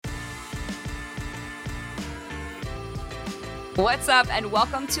What's up, and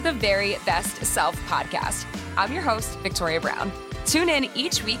welcome to the Very Best Self podcast. I'm your host, Victoria Brown. Tune in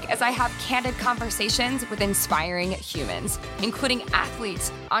each week as I have candid conversations with inspiring humans, including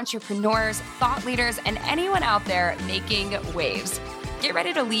athletes, entrepreneurs, thought leaders, and anyone out there making waves. Get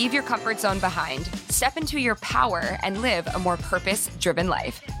ready to leave your comfort zone behind, step into your power, and live a more purpose-driven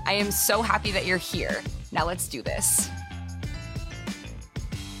life. I am so happy that you're here. Now let's do this.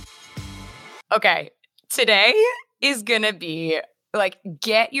 Okay, today is gonna be like,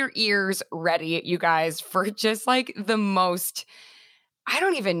 get your ears ready, you guys, for just like the most, I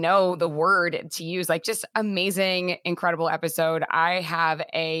don't even know the word to use, like just amazing, incredible episode. I have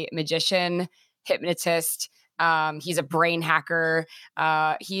a magician, hypnotist. He's a brain hacker.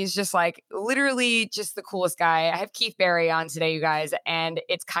 He's just like literally just the coolest guy. I have Keith Barry on today, you guys, and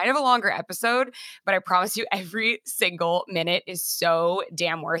it's kind of a longer episode, but I promise you every single minute is so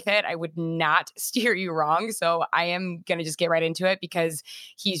damn worth it. I would not steer you wrong. So I am going to just get right into it because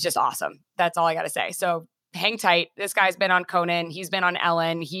he's just awesome. That's all I got to say. So hang tight. This guy's been on Conan. He's been on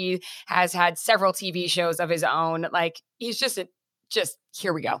Ellen. He has had several TV shows of his own. Like he's just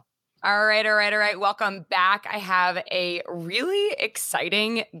here we go. All right. Welcome back. I have a really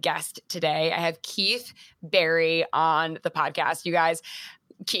exciting guest today. I have Keith Barry on the podcast, you guys.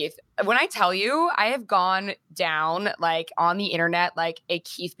 Keith, when I tell you, I have gone down like on the internet like a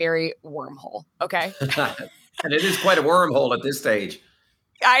Keith Barry wormhole, okay? And it is quite a wormhole at this stage.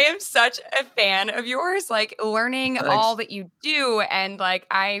 I am such a fan of yours, like learning all that you do. And like,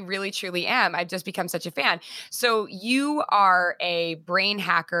 I really, truly am. I've just become such a fan. So you are a brain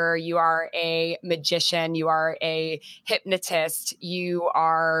hacker. You are a magician. You are a hypnotist. You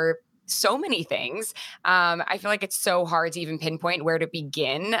are so many things. I feel like it's so hard to even pinpoint where to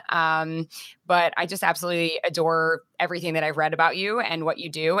begin. But I just absolutely adore everything that I've read about you and what you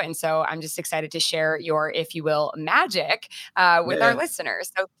do. And so I'm just excited to share your, if you will, magic with our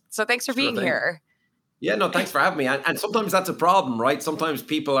listeners. So thanks for being here. Yeah, no, thanks for having me. And sometimes that's a problem, right? Sometimes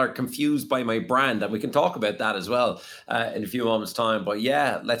people are confused by my brand, and we can talk about that as well in a few moments' time. But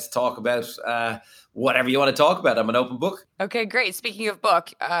yeah, let's talk about whatever you want to talk about. I'm an open book. Okay, great. Speaking of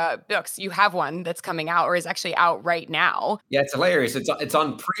books, you have one that's coming out or is actually out right now. Yeah, it's hilarious. It's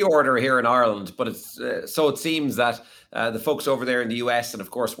on pre-order here in Ireland, but it's so it seems that the folks over there in the US and of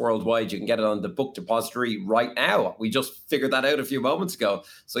course worldwide, you can get it on the book depository right now. We just figured that out a few moments ago.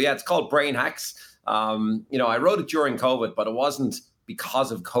 So yeah, it's called Brain Hacks. I wrote it during COVID, but it wasn't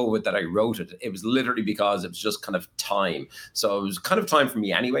because of COVID that I wrote it. It was literally because it was just kind of time. So it was kind of time for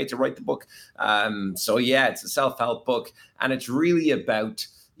me anyway to write the book. So yeah, it's a self-help book, and it's really about,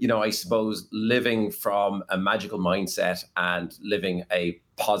 I suppose, living from a magical mindset and living a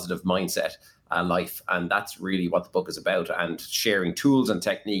positive mindset life. And that's really what the book is about, and sharing tools and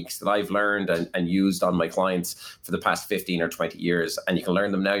techniques that I've learned and used on my clients for the past 15 or 20 years. And you can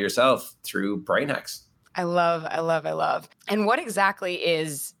learn them now yourself through Brain Hacks. I love. And what exactly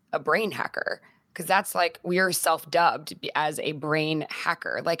is a brain hacker? Because that's like, we're self-dubbed as a brain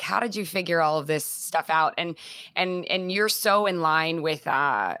hacker. Like, how did you figure all of this stuff out? And you're so in line with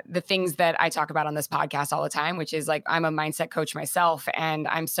the things that I talk about on this podcast all the time, which is like, I'm a mindset coach myself, and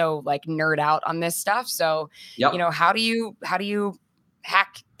I'm so like nerd out on this stuff. So, how do you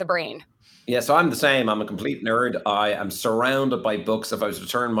hack the brain? Yeah, so I'm the same. I'm a complete nerd. I am surrounded by books. If I was to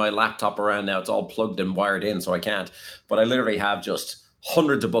turn my laptop around now, it's all plugged and wired in, so I can't. But I literally have just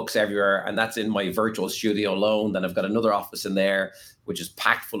hundreds of books everywhere, and that's in my virtual studio alone. Then I've got another office in there, which is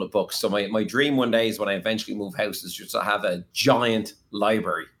packed full of books. So my dream one day is when I eventually move house is just to have a giant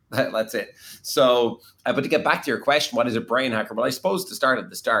library. That's it. So, but to get back to your question, what is a brain hacker? Well, I suppose to start at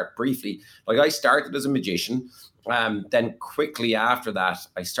the start briefly, like I started as a magician. Then quickly after that,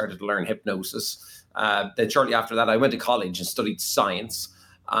 I started to learn hypnosis. Then shortly after that, I went to college and studied science.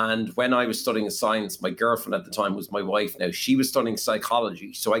 And when I was studying science, my girlfriend at the time was my wife now. She was studying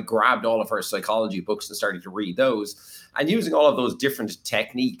psychology. So I grabbed all of her psychology books and started to read those. And using all of those different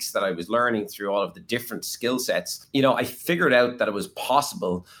techniques that I was learning through all of the different skill sets, I figured out that it was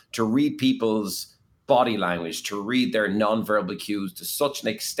possible to read people's body language, to read their nonverbal cues to such an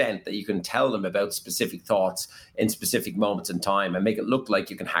extent that you can tell them about specific thoughts in specific moments in time and make it look like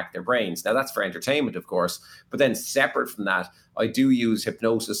you can hack their brains. Now, that's for entertainment, of course, but then separate from that, I do use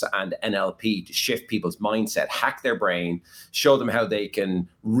hypnosis and NLP to shift people's mindset, hack their brain, show them how they can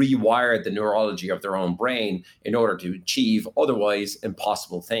rewire the neurology of their own brain in order to achieve otherwise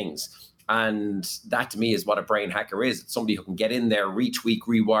impossible things. And that to me is what a brain hacker is. It's somebody who can get in there, retweak,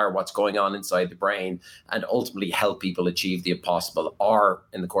 rewire what's going on inside the brain and ultimately help people achieve the impossible, or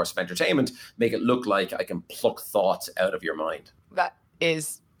in the course of entertainment, make it look like I can pluck thoughts out of your mind. That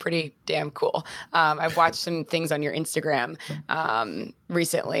is pretty damn cool. I've watched some things on your Instagram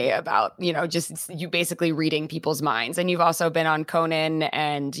recently about, just you basically reading people's minds. And you've also been on Conan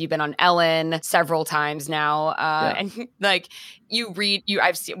and you've been on Ellen several times now. And like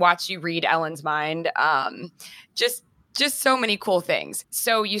watched you read Ellen's mind. Just so many cool things.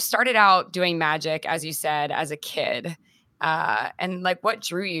 So you started out doing magic, as you said, as a kid. And like what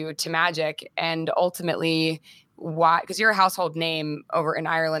drew you to magic, and ultimately why? Because you're a household name over in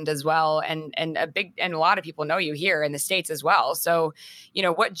Ireland as well, and a lot of people know you here in the States as well. So,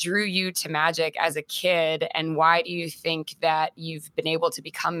 what drew you to magic as a kid, and why do you think that you've been able to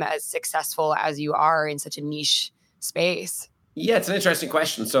become as successful as you are in such a niche space? Yeah, it's an interesting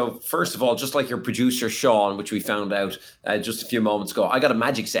question. So first of all, just like your producer, Sean, which we found out just a few moments ago, I got a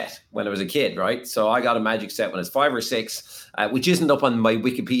magic set when I was a kid, right? So I got a magic set when I was 5 or 6, which isn't up on my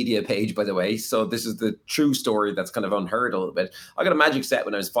Wikipedia page, by the way. So this is the true story that's kind of unheard a little bit. I got a magic set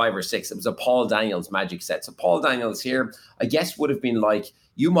when I was 5 or 6. It was a Paul Daniels magic set. So Paul Daniels here, I guess, would have been like,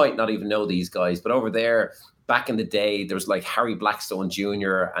 you might not even know these guys, but over there, back in the day, there was like Harry Blackstone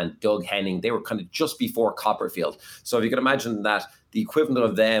Jr. and Doug Henning. They were kind of just before Copperfield. So if you can imagine that the equivalent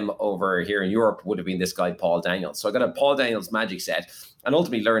of them over here in Europe would have been this guy, Paul Daniels. So I got a Paul Daniels magic set and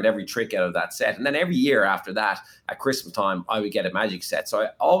ultimately learned every trick out of that set. And then every year after that, at Christmas time, I would get a magic set. So I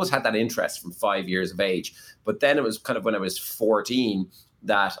always had that interest from 5 years of age. But then it was kind of when I was 14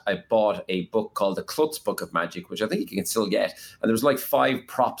 that I bought a book called The Klutz Book of Magic, which I think you can still get. And there was like 5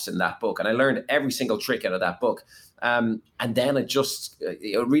 props in that book. And I learned every single trick out of that book. And then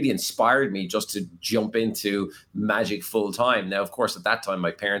it really inspired me just to jump into magic full time. Now, of course, at that time,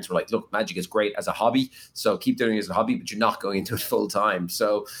 my parents were like, look, magic is great as a hobby. So keep doing it as a hobby, but you're not going into it full time.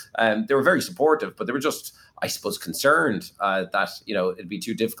 So they were very supportive, but they were just, I suppose, concerned that, it'd be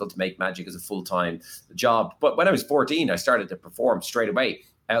too difficult to make magic as a full-time job. But when I was 14, I started to perform straight away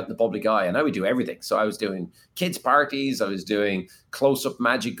out in the public eye, and I would do everything. So I was doing kids' parties, I was doing close-up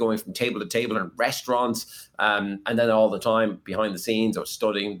magic, going from table to table in restaurants, and then all the time behind the scenes, I was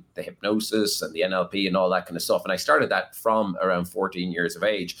studying the hypnosis and the NLP and all that kind of stuff. And I started that from around 14 years of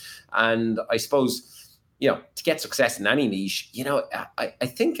age. And I suppose, to get success in any niche, I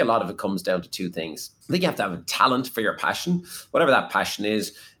think a lot of it comes down to 2 things. I think you have to have a talent for your passion, whatever that passion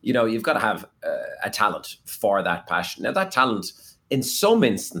is. You've got to have a talent for that passion. Now, that talent, in some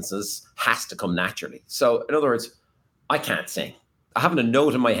instances, has to come naturally. So, in other words, I can't sing. I haven't a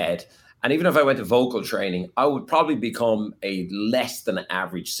note in my head. And even if I went to vocal training, I would probably become a less than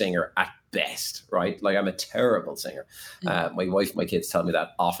average singer at best, right? Like, I'm a terrible singer. My wife and my kids tell me that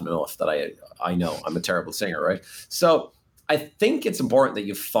often enough that I know I'm a terrible singer, right? So I think it's important that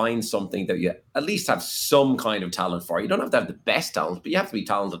you find something that you at least have some kind of talent for. You don't have to have the best talent, but you have to be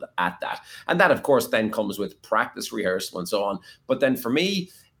talented at that. And that, of course, then comes with practice, rehearsal, and so on. But then for me,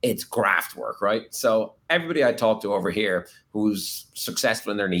 it's graft work, right? So everybody I talk to over here who's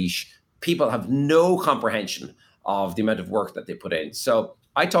successful in their niche, people have no comprehension of the amount of work that they put in. So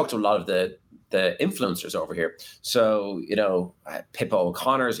I talk to a lot of the influencers over here. So, Pippa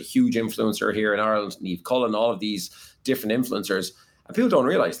O'Connor is a huge influencer here in Ireland, Niamh Cullen, all of these different influencers. And people don't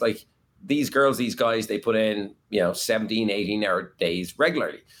realize, like, these girls, these guys, they put in, 17, 18-hour days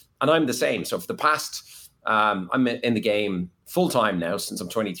regularly. And I'm the same. So for the past, I'm in the game full-time now since I'm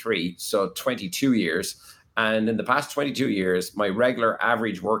 23, so 22 years. And in the past 22 years, my regular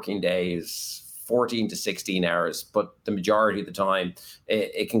average working day is 14 to 16 hours, but the majority of the time,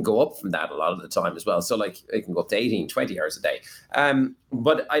 it can go up from that a lot of the time as well. So like it can go up to 18, 20 hours a day.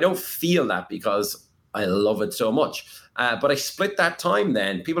 But I don't feel that because I love it so much. But I split that time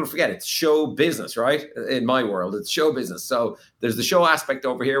then. People forget it's show business, right? In my world, it's show business. So there's the show aspect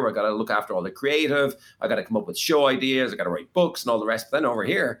over here where I got to look after all the creative. I got to come up with show ideas. I got to write books and all the rest. But then over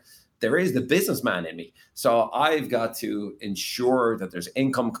here, there is the businessman in me. So I've got to ensure that there's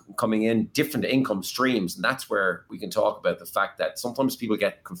income coming in, different income streams. And that's where we can talk about the fact that sometimes people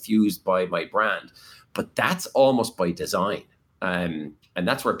get confused by my brand, but that's almost by design. And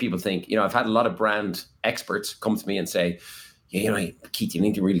that's where people think, I've had a lot of brand experts come to me and say, Keith, you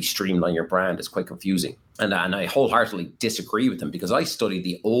need to really streamline your brand. It's quite confusing. And I wholeheartedly disagree with them because I study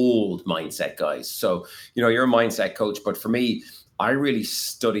the old mindset guys. So, you're a mindset coach, but for me, I really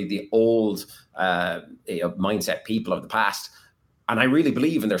study the old mindset people of the past, and I really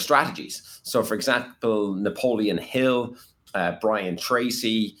believe in their strategies. So, for example, Napoleon Hill, Brian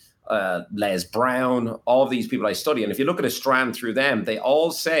Tracy, Les Brown, all of these people I study. And if you look at a strand through them, they all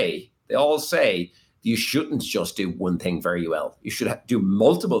say you shouldn't just do one thing very well. You should do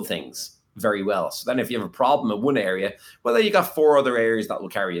multiple things very well. So then if you have a problem in one area, well, then you got 4 other areas that will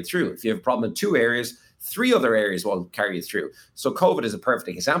carry you through. If you have a problem in 2 areas, Three other areas will carry you through. So COVID is a perfect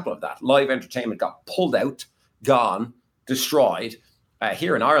example of that. Live entertainment got pulled out, gone, destroyed.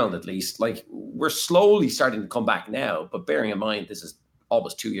 Here in Ireland, at least, like we're slowly starting to come back now. But bearing in mind, this is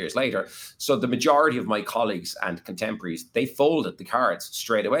almost 2 years later. So the majority of my colleagues and contemporaries, they folded the cards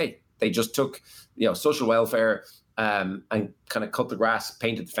straight away. They just took, social welfare and kind of cut the grass,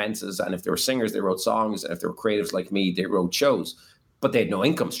 painted the fences. And if they were singers, they wrote songs. And if they were creatives like me, they wrote shows. But they had no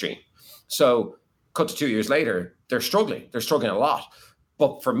income stream. So cut to 2 years later, they're struggling. They're struggling a lot.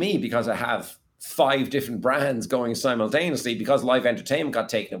 But for me, because I have 5 different brands going simultaneously, because live entertainment got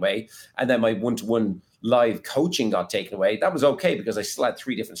taken away and then my one-to-one live coaching got taken away, that was okay because I still had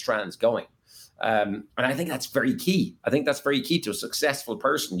 3 different strands going. And I think that's very key. I think that's very key to a successful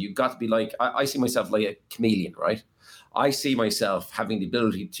person. You've got to be like, I see myself like a chameleon, right? I see myself having the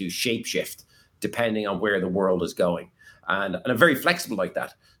ability to shapeshift depending on where the world is going. And I'm very flexible like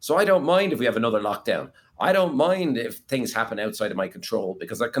that. So I don't mind if we have another lockdown. I don't mind if things happen outside of my control,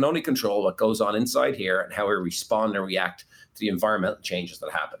 because I can only control what goes on inside here and how I respond and react to the environmental changes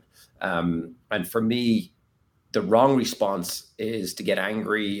that happen. And for me, the wrong response is to get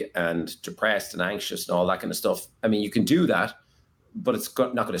angry and depressed and anxious and all that kind of stuff. I mean, you can do that, but it's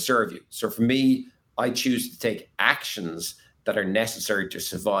not going to serve you. So for me, I choose to take actions that are necessary to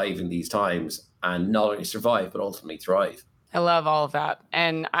survive in these times, and not only survive, but ultimately thrive. I love all of that.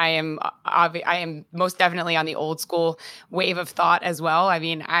 And I am most definitely on the old school wave of thought as well. I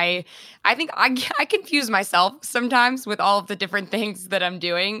mean, I think I confuse myself sometimes with all of the different things that I'm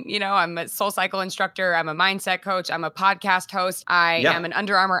doing. I'm a soul cycle instructor. I'm a mindset coach. I'm a podcast host. I am an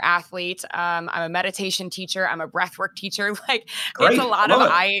Under Armour athlete. I'm a meditation teacher. I'm a breathwork teacher. Like, Great. It's a lot of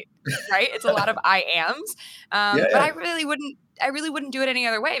right? It's a lot of I ams. But I really wouldn't do it any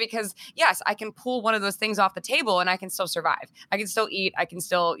other way, because yes, I can pull one of those things off the table and I can still survive. I can still eat. I can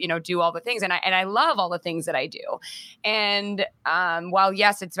still, do all the things. And I love all the things that I do. And while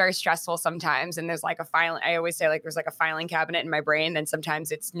yes, it's very stressful sometimes. And there's like I always say, like, there's like a filing cabinet in my brain. Then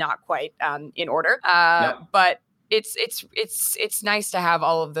sometimes it's not quite in order. But it's nice to have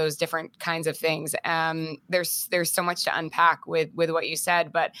all of those different kinds of things. There's so much to unpack with what you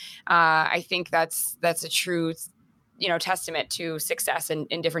said, but I think that's a true testament to success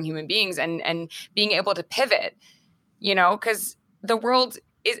in different human beings, and being able to pivot, because the world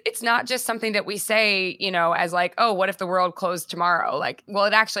it's not just something that we say, as like, oh, what if the world closed tomorrow? Like, well,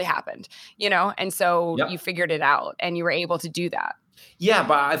 it actually happened, and so you figured it out and you were able to do that. Yeah.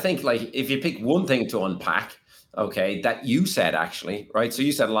 But I think, like, if you pick one thing to unpack, okay, that you said, actually, right? So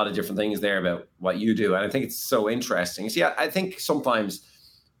you said a lot of different things there about what you do. And I think it's so interesting. See, I think sometimes,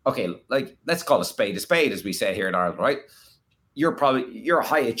 okay, like, let's call a spade, as we say here in Ireland, right? You're a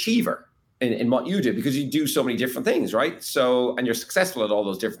high achiever in what you do, because you do so many different things, right? So, and you're successful at all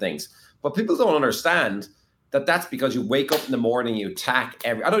those different things. But people don't understand that that's because you wake up in the morning, you attack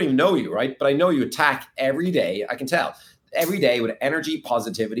I don't even know you, right? But I know you attack every day. I can tell. Every day with energy,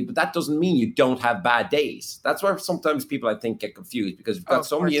 positivity, but that doesn't mean you don't have bad days. That's where sometimes people, I think, get confused, because we've got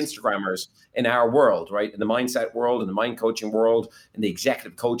so many Instagrammers in our world, right? In the mindset world, in the mind coaching world, in the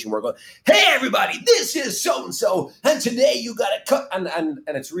executive coaching world, going, hey, everybody, this is so-and-so, and today you got to cut, and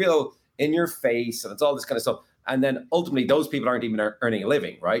it's real in your face, and it's all this kind of stuff. And then ultimately, those people aren't even earning a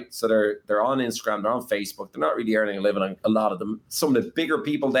living, right? So they're on Instagram, they're on Facebook, they're not really earning a living, a lot of them. Some of the bigger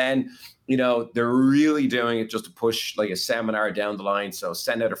people then, they're really doing it just to push like a seminar down the line. So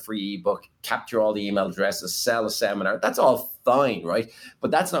send out a free ebook, capture all the email addresses, sell a seminar. That's all fine, right? But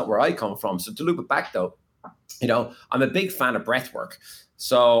that's not where I come from. So to loop it back though, I'm a big fan of breath work.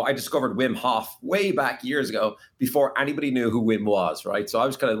 So I discovered Wim Hof way back years ago, before anybody knew who Wim was, right? So I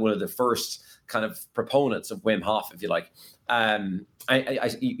was kind of one of the first kind of proponents of Wim Hof, if you like. I'm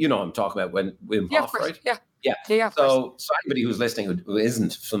talking about when Wim Hof, right? Yeah. So anybody who's listening who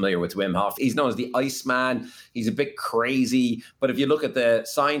isn't familiar with Wim Hof, he's known as the Iceman. He's a bit crazy, but if you look at the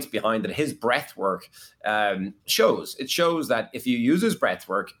science behind it, his breath work shows that if you use his breath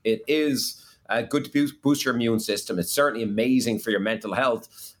work, it is good to boost your immune system. It's certainly amazing for your mental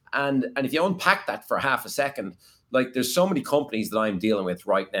health. And if you unpack that for half a second, like, there's so many companies that I'm dealing with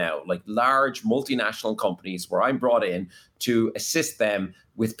right now, like large multinational companies, where I'm brought in to assist them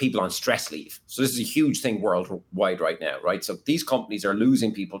with people on stress leave. So this is a huge thing worldwide right now, right? So these companies are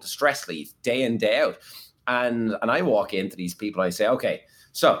losing people to stress leave day in, day out. And I walk into these people and I say, okay,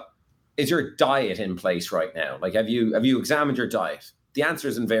 so is your diet in place right now? Like, have you examined your diet? The answer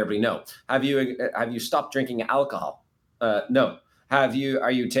is invariably no. Have you stopped drinking alcohol? No. Are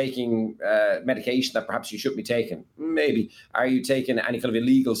you taking medication that perhaps you shouldn't be taking? Maybe. Are you taking any kind of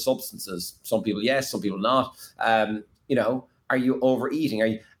illegal substances? Some people, yes, some people not. Are you overeating? Are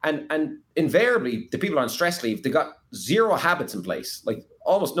you, and invariably, the people on stress leave, they got zero habits in place, like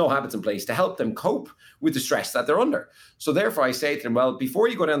almost no habits in place to help them cope with the stress that they're under. So therefore, I say to them, well, before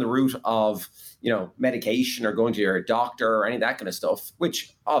you go down the route of, medication or going to your doctor or any of that kind of stuff,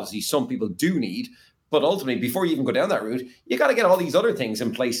 which obviously some people do need, but ultimately, before you even go down that route, you got to get all these other things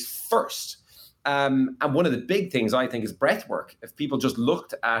in place first. And one of the big things I think is breath work. If people just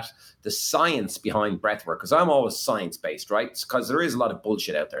looked at the science behind breath work, because I'm always science-based, right? Because there is a lot of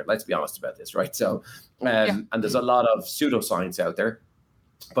bullshit out there. Let's be honest about this, right? So, and there's a lot of pseudoscience out there.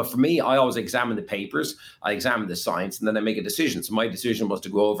 But for me, I always examine the papers, I examine the science, and then I make a decision. So my decision was to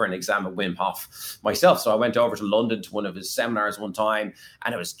go over and examine Wim Hof myself. So I went over to London to one of his seminars one time,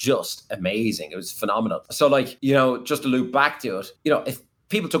 and it was just amazing. It was phenomenal. So just to loop back to it, if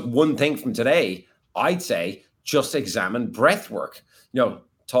people took one thing from today, I'd say just examine breath work.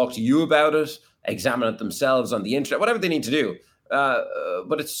 Talk to you about it, examine it themselves on the internet, whatever they need to do.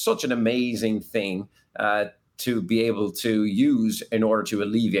 But it's such an amazing thing to be able to use in order to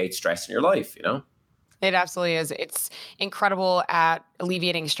alleviate stress in your life, It absolutely is. It's incredible at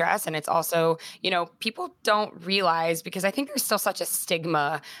alleviating stress. And it's also, people don't realize, because I think there's still such a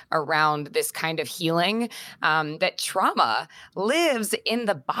stigma around this kind of healing, that trauma lives in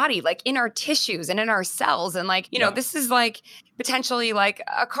the body, like in our tissues and in our cells. And this is like potentially like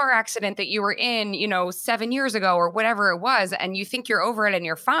a car accident that you were in, 7 years ago or whatever it was. And you think you're over it and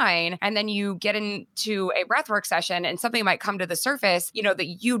you're fine. And then you get into a breathwork session and something might come to the surface, that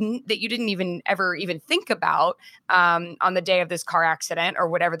you didn't even ever think about on the day of this car accident or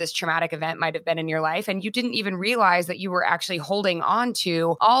whatever this traumatic event might have been in your life. And you didn't even realize that you were actually holding on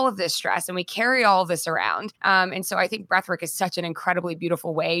to all of this stress, and we carry all of this around. And so I think breathwork is such an incredibly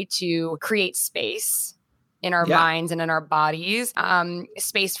beautiful way to create space in our minds and in our bodies,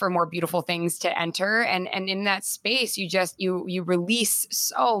 space for more beautiful things to enter. And in that space, you release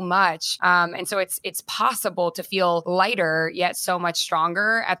so much. And so it's possible to feel lighter, yet so much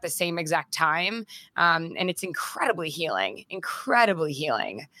stronger at the same exact time. And it's incredibly healing,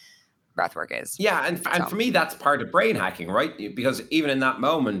 breathwork is. Yeah. And for me, that's part of brain hacking, right? Because even in that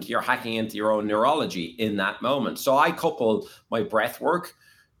moment, you're hacking into your own neurology in that moment. So I couple my breath work.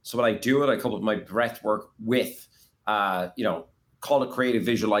 So when I do it, I couple my breath work with, call it creative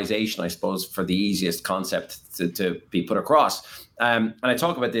visualization, I suppose, for the easiest concept to be put across. And I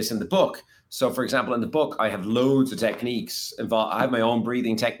talk about this in the book. So, for example, in the book, I have loads of techniques involved. I have my own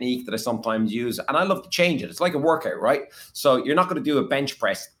breathing technique that I sometimes use, and I love to change it. It's like a workout, right? So you're not going to do a bench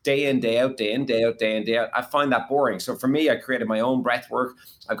press day in, day out, day in, day out, day in, day out. I find that boring. So for me, I created my own breath work.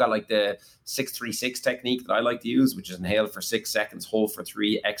 I've got like the 6-3-6 technique that I like to use, which is inhale for 6 seconds, hold for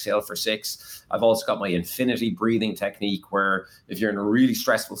 3, exhale for 6. I've also got my infinity breathing technique, where if you're in a really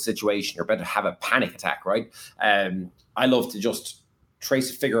stressful situation, you're about to have a panic attack, right? I love to just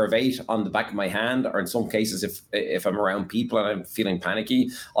trace a figure of 8 on the back of my hand, or in some cases, if I'm around people and I'm feeling panicky,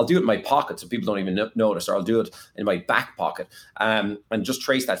 I'll do it in my pocket so people don't even notice, or I'll do it in my back pocket, and just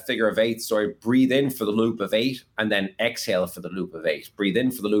trace that figure of 8. So I breathe in for the loop of 8 and then exhale for the loop of 8. Breathe in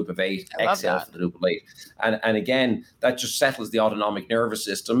for the loop of 8, exhale for the loop of 8. And again, that just settles the autonomic nervous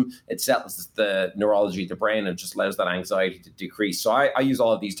system. It settles the neurology of the brain and just allows that anxiety to decrease. So I use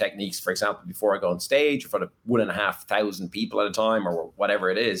all of these techniques, for example, before I go on stage, or for the 1,500 people at a time, or whatever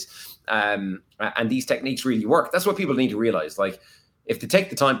it is. And these techniques really work. That's what people need to realize. Like, if they take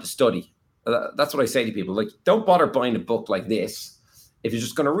the time to study, that's what I say to people. Like, don't bother buying a book like this if you're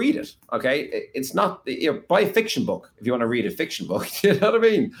just going to read it. Okay. It's not, buy a fiction book if you want to read a fiction book. You know what I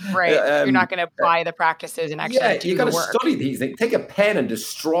mean? Right. You're not going to apply the practices and actually do you got to work. study these things. Take a pen and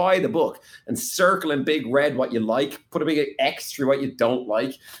destroy the book and circle in big red what you like, put a big X through what you don't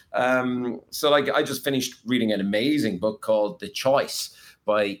like. So I just finished reading an amazing book called The Choice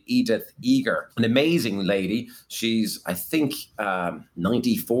by Edith Eger, an amazing lady. She's, I think,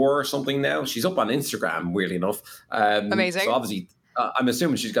 94 or something now. She's up on Instagram, weirdly enough. Amazing. So obviously, I'm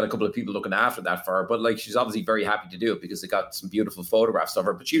assuming she's got a couple of people looking after that for her, but she's obviously very happy to do it because they got some beautiful photographs of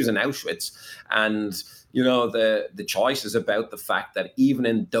her. But she was in Auschwitz, and the choice is about the fact that even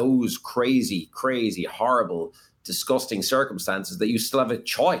in those crazy, horrible, disgusting circumstances, that you still have a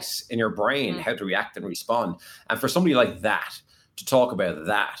choice in your brain how to react and respond. And for somebody like that to talk about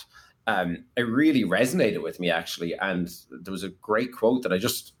that, it really resonated with me, actually. And there was a great quote that I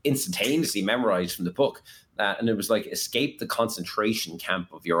just instantaneously memorized from the book. And it was like, escape the concentration camp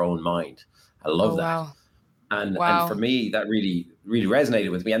of your own mind. I love that. Wow. And for me, that really, really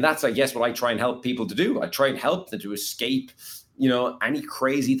resonated with me. And that's, I guess, what I try and help people to do. I try and help them to escape any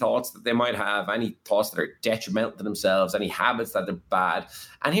crazy thoughts that they might have, any thoughts that are detrimental to themselves, any habits that are bad.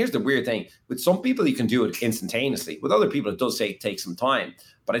 And here's the weird thing. With some people, you can do it instantaneously. With other people, it does take some time.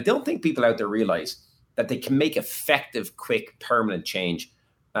 But I don't think people out there realize that they can make effective, quick, permanent change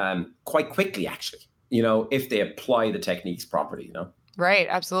quite quickly, actually, if they apply the techniques properly, Right.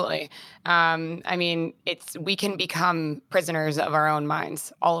 Absolutely. I mean, we can become prisoners of our own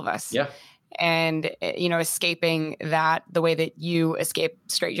minds, all of us. Yeah. And, escaping that the way that you escape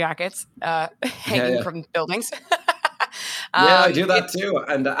straitjackets, hanging from buildings. Yeah, I do that too.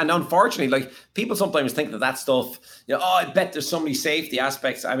 And unfortunately, like, people sometimes think that stuff, I bet there's so many safety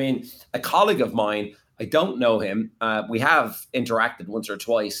aspects. I mean, a colleague of mine, I don't know him. We have interacted once or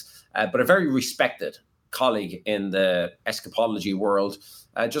twice, but a very respected colleague in the escapology world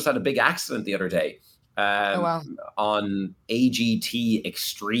just had a big accident the other day. On AGT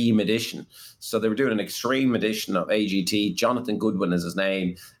Extreme Edition. So they were doing an extreme edition of AGT. Jonathan Goodwin is his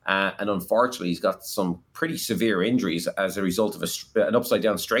name. And unfortunately, he's got some pretty severe injuries as a result of an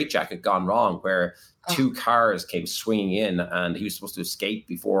upside-down straitjacket gone wrong, where two cars came swinging in and he was supposed to escape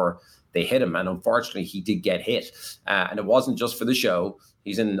before they hit him. And unfortunately, he did get hit. And it wasn't just for the show.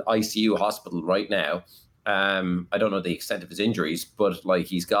 He's in ICU hospital right now. I don't know the extent of his injuries, but like,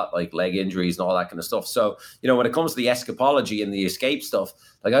 he's got like leg injuries and all that kind of stuff. So, when it comes to the escapology and the escape stuff,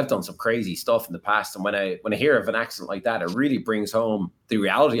 like, I've done some crazy stuff in the past. And when I hear of an accident like that, it really brings home the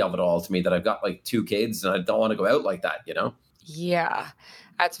reality of it all to me, that I've got like 2 kids and I don't want to go out like that, Yeah.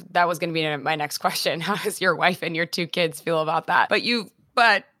 That was going to be my next question. How does your wife and your 2 kids feel about that? But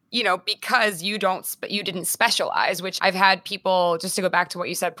because you didn't specialize, which I've had people, just to go back to what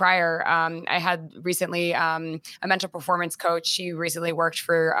you said prior, I had recently a mental performance coach. She recently worked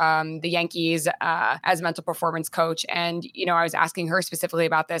for the Yankees as a mental performance coach. And, I was asking her specifically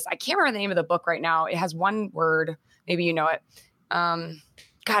about this. I can't remember the name of the book right now. It has one word. Maybe you know it.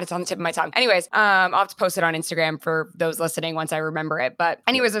 God, it's on the tip of my tongue. Anyways, I'll have to post it on Instagram for those listening once I remember it. But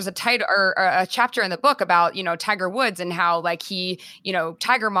anyways, there's a title or a chapter in the book about, Tiger Woods and how like he,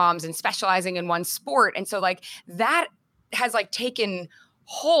 Tiger moms and specializing in one sport. And so like that has like taken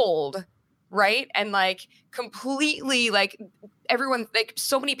hold, right? And like completely like everyone, like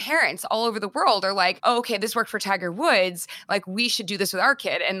so many parents all over the world are like, oh, okay, this worked for Tiger Woods. Like we should do this with our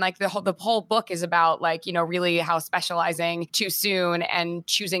kid. And like the whole book is about like, really how specializing too soon and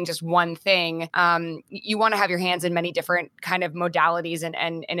choosing just one thing. You want to have your hands in many different kind of modalities and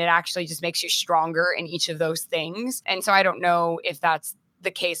it actually just makes you stronger in each of those things. And so I don't know if that's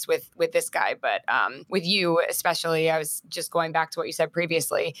the case with this guy, but with you especially, I was just going back to what you said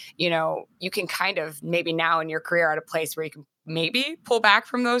previously, you can kind of maybe now in your career at a place where you can maybe pull back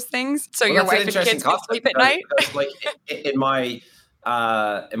from those things. So your wife and kids can sleep at night. Like in my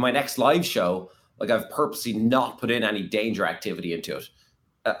next live show, like I've purposely not put in any danger activity into it.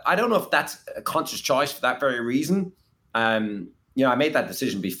 I don't know if that's a conscious choice for that very reason. I made that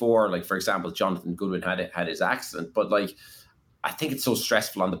decision before, like for example, Jonathan Goodwin had his accident, but like, I think it's so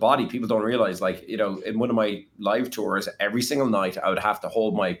stressful on the body. People don't realize, like, in one of my live tours, every single night I would have to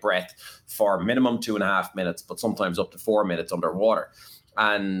hold my breath for minimum 2.5 minutes, but sometimes up to 4 minutes underwater.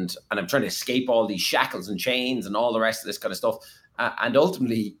 And I'm trying to escape all these shackles and chains and all the rest of this kind of stuff. And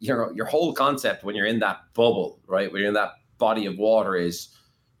ultimately, your whole concept when you're in that bubble, right, when you're in that body of water is,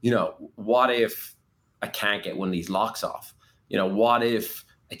 what if I can't get one of these locks off? What if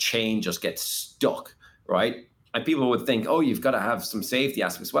a chain just gets stuck, right? And people would think, oh, you've got to have some safety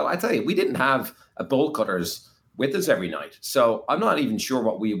aspects. Well, I tell you, we didn't have a bolt cutters with us every night. So I'm not even sure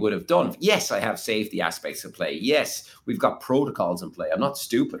what we would have done. Yes, I have safety aspects in play. Yes, we've got protocols in play. I'm not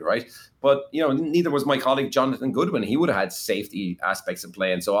stupid, right? But, neither was my colleague, Jonathan Goodwin. He would have had safety aspects in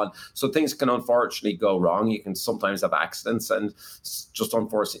play and so on. So things can unfortunately go wrong. You can sometimes have accidents and just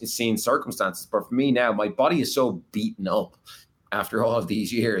unforeseen circumstances. But for me now, my body is so beaten up after all of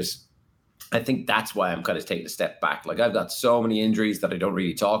these years. I think that's why I'm kind of taking a step back. Like I've got so many injuries that I don't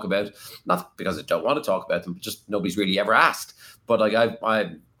really talk about, not because I don't want to talk about them, but just nobody's really ever asked. But like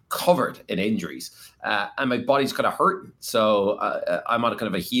I'm covered in injuries and my body's kind of hurting. So I'm on a kind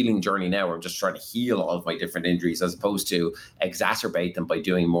of a healing journey now where I'm just trying to heal all of my different injuries as opposed to exacerbate them by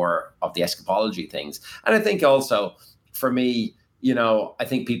doing more of the escapology things. And I think also for me, I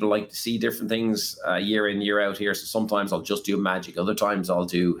think people like to see different things year in, year out here. So sometimes I'll just do magic. Other times I'll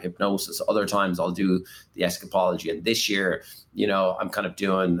do hypnosis. Other times I'll do the escapology. And this year, I'm kind of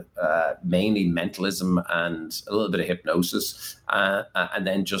doing mainly mentalism and a little bit of hypnosis. And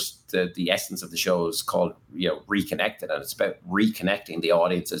then just the essence of the show is called, Reconnected, and it's about reconnecting the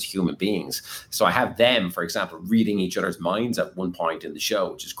audience as human beings. So I have them, for example, reading each other's minds at one point in the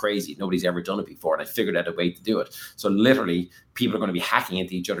show, which is crazy. Nobody's ever done it before, and I figured out a way to do it. So literally, people are going to be hacking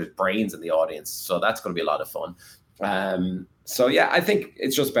into each other's brains in the audience. So that's going to be a lot of fun. So yeah, I think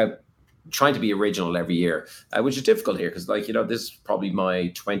it's just about trying to be original every year, which is difficult here because, this is probably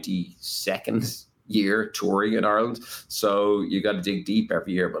my 22nd year touring in Ireland. So you got to dig deep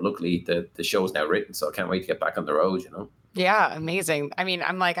every year. But luckily, the show is now written, so I can't wait to get back on the road. Yeah, amazing. I mean,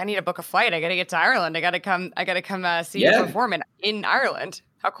 I'm like, I need to book a flight. I got to get to Ireland. I got to come see you perform in Ireland.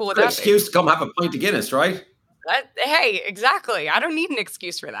 How cool would that be? Excuse to come have a pint of Guinness, right? Hey, exactly. I don't need an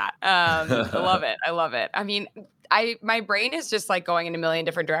excuse for that. I love it. I love it. I mean, my brain is just like going in a million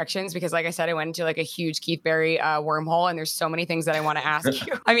different directions because, like I said, I went into like a huge Keith Berry wormhole, and there's so many things that I want to ask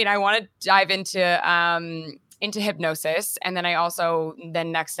you. I mean, I want to dive into hypnosis, and then I also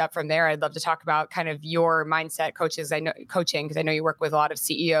next up from there, I'd love to talk about kind of your mindset coaching because I know you work with a lot of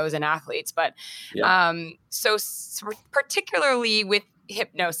CEOs and athletes, but so particularly with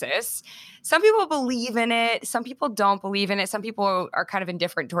hypnosis, some people believe in it, some people don't believe in it, some people are kind of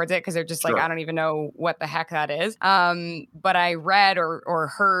indifferent towards it because they're just like, I don't even know what the heck that is. But I read or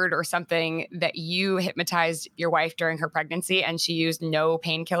heard or something that you hypnotized your wife during her pregnancy and she used no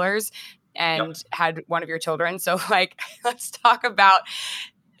painkillers and had one of your children. So like, let's talk about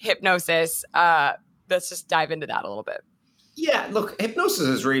hypnosis. Let's just dive into that a little bit. Yeah, look, hypnosis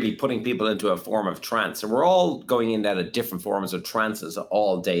is really putting people into a form of trance, and we're all going in at different forms of trances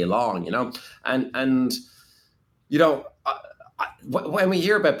all day long, and when we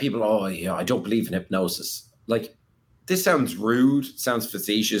hear about people, I don't believe in hypnosis. Like, this sounds rude, sounds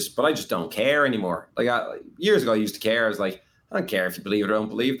facetious, but I just don't care anymore. Like years ago, I used to care. I was like, I don't care if you believe it or don't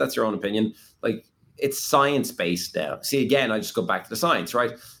believe. That's your own opinion. Like, it's science based now. See, again, I just go back to the science,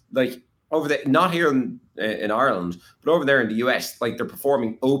 right? Like, over there, not here in Ireland, but over there in the US, like, they're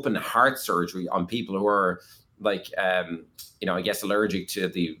performing open heart surgery on people who are like, I guess allergic to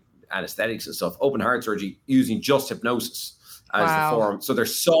the anesthetics and stuff. Open heart surgery using just hypnosis as the form. So they're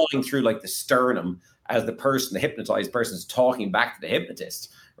sawing through like the sternum as the hypnotized person is talking back to the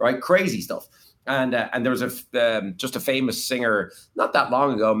hypnotist, right? Crazy stuff. And there was just a famous singer not that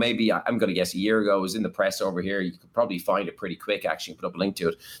long ago, maybe I'm going to guess a year ago, was in the press over here. You could probably find it pretty quick, actually, put up a link to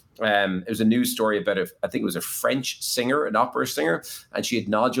it. It was a news story about I think it was a French singer, an opera singer, and she had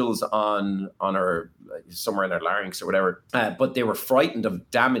nodules on her, somewhere in her larynx or whatever. But they were frightened of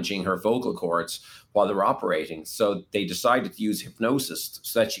damaging her vocal cords while they were operating. So they decided to use hypnosis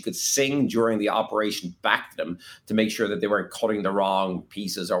so that she could sing during the operation back to them to make sure that they weren't cutting the wrong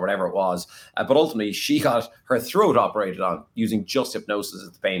pieces or whatever it was. But ultimately, she got her throat operated on using just hypnosis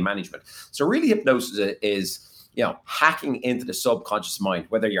as the pain management. So really, hypnosis is, hacking into the subconscious mind,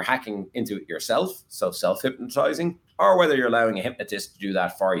 whether you're hacking into it yourself, so self-hypnotizing, or whether you're allowing a hypnotist to do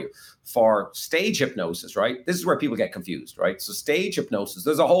that for you. For stage hypnosis, right? This is where people get confused, right? So stage hypnosis,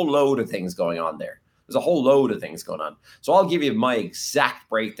 there's a whole load of things going on there. There's a whole load of things going on. So I'll give you my exact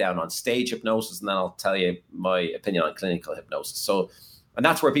breakdown on stage hypnosis, and then I'll tell you my opinion on clinical hypnosis. And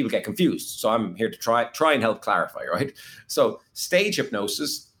that's where people get confused. So I'm here to try and help clarify, right? So stage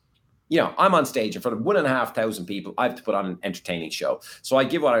hypnosis, I'm on stage in front of 1,500 people. I have to put on an entertaining show. So I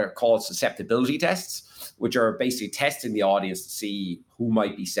give what I call susceptibility tests, which are basically testing the audience to see who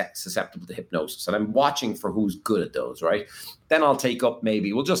might be susceptible to hypnosis. And I'm watching for who's good at those, right? Then I'll take up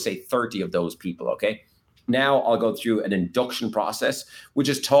we'll just say 30 of those people, okay? Now I'll go through an induction process, which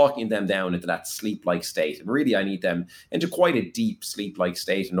is talking them down into that sleep-like state. And really, I need them into quite a deep sleep-like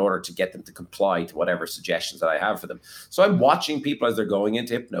state in order to get them to comply to whatever suggestions that I have for them. So I'm watching people as they're going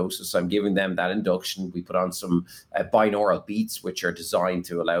into hypnosis. I'm giving them that induction. We put on some binaural beats, which are designed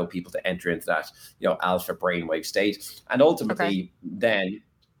to allow people to enter into that, alpha brainwave state. And ultimately, then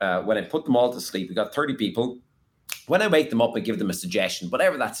when I put them all to sleep, we got 30 people. When I wake them up, I give them a suggestion,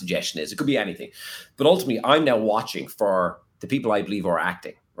 whatever that suggestion is. It could be anything. But ultimately, I'm now watching for the people I believe are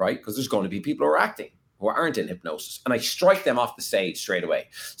acting, right? Because there's going to be people who are acting, who aren't in hypnosis. And I strike them off the stage straight away.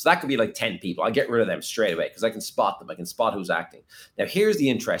 So that could be like 10 people. I get rid of them straight away because I can spot them. I can spot who's acting. Now, here's the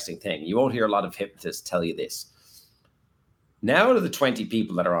interesting thing. You won't hear a lot of hypnotists tell you this. Now, out of the 20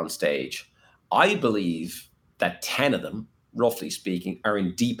 people that are on stage, I believe that 10 of them, roughly speaking, are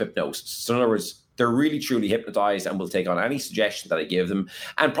in deep hypnosis. So in other words, they're really truly hypnotized and will take on any suggestion that I give them.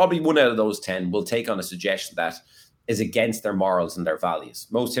 And probably one out of those 10 will take on a suggestion that is against their morals and their values.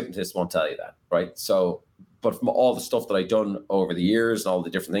 Most hypnotists won't tell you that, right? So, but from all the stuff that I've done over the years and all the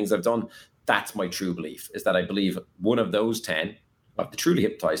different things I've done, that's my true belief, is that I believe one of those 10 of the truly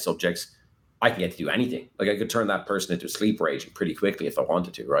hypnotized subjects I can get to do anything. Like I could turn that person into a sleeper agent pretty quickly if I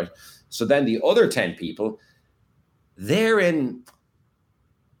wanted to, right? So then the other 10 people, they're in,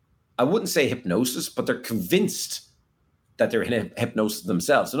 I wouldn't say hypnosis, but they're convinced that they're in hypnosis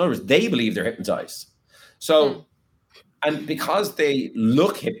themselves. In other words, they believe they're hypnotized. So, and because they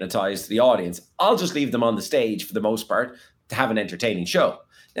look hypnotized to the audience, I'll just leave them on the stage for the most part to have an entertaining show.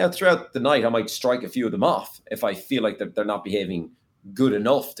 Now, throughout the night, I might strike a few of them off if I feel like they're not behaving good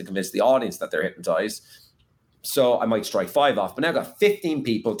enough to convince the audience that they're hypnotized. So I might strike 5 off. But now I've got 15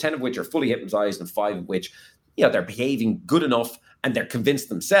 people, 10 of which are fully hypnotized and 5 of which, they're behaving good enough and they're convinced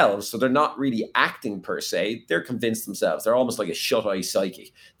themselves. So they're not really acting per se. They're convinced themselves. They're almost like a shut-eye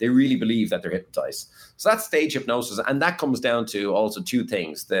psychic. They really believe that they're hypnotized. So that's stage hypnosis. And that comes down to also 2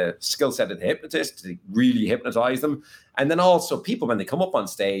 things: the skill set of the hypnotist to really hypnotize them. And then also people, when they come up on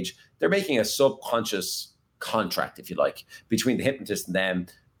stage, they're making a subconscious contract, if you like, between the hypnotist and them,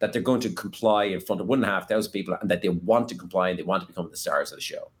 that they're going to comply in front of 1,500 people and that they want to comply and they want to become the stars of the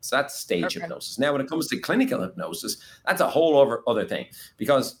show. So that's stage hypnosis. Now, when it comes to clinical hypnosis, that's a whole other thing,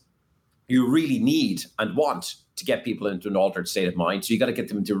 because you really need and want to get people into an altered state of mind. So you got to get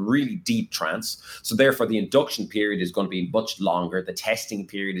them into a really deep trance. So therefore, the induction period is going to be much longer. The testing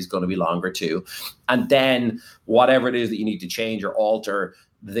period is going to be longer too. And then whatever it is that you need to change or alter,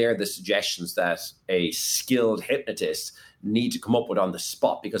 they're the suggestions that a skilled hypnotist need to come up with on the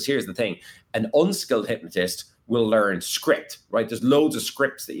spot. Because here's the thing: an unskilled hypnotist will learn script, right? There's loads of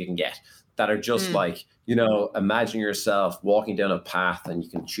scripts that you can get that are just like, imagine yourself walking down a path and you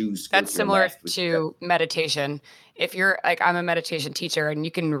can choose. That's similar to meditation. If you're like, I'm a meditation teacher and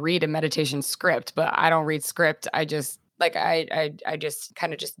you can read a meditation script, but I don't read script. I just I just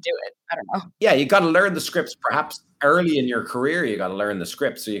kind of just do it. I don't know. Yeah, you got to learn the scripts. Perhaps early in your career, you got to learn the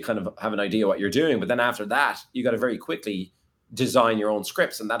script so you kind of have an idea what you're doing. But then after that, you got to very quickly design your own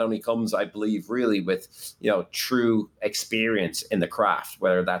scripts, and that only comes, I believe, really with true experience in the craft,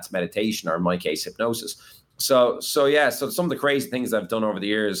 whether that's meditation or, in my case, hypnosis. So some of the crazy things I've done over the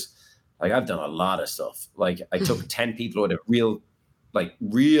years, like I've done a lot of stuff. Like I took 10 people with a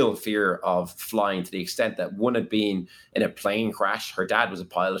real fear of flying, to the extent that one had been in a plane crash. Her dad was a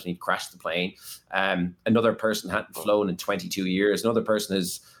pilot and he crashed the plane. Another person hadn't flown in 22 years. Another person,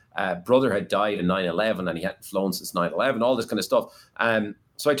 his brother had died in 9/11 and he hadn't flown since 9/11, all this kind of stuff.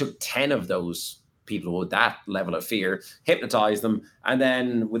 So I took 10 of those people with that level of fear, hypnotized them. And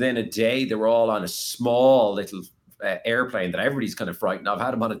then within a day, they were all on a small little airplane that everybody's kind of frightened of. I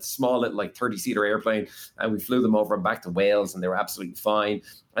had them on a small little 30-seater airplane, and we flew them over and back to Wales, and they were absolutely fine.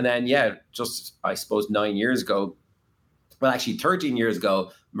 And then, just I suppose 9 years ago, well, actually 13 years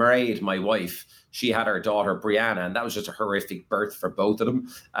ago, Mairead, my wife, she had her daughter Brianna, and that was just a horrific birth for both of them.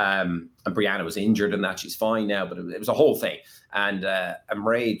 And Brianna was injured and that. She's fine now, but it was a whole thing. And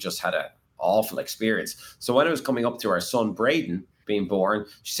Mairead just had an awful experience. So when it was coming up to our son Braden being born,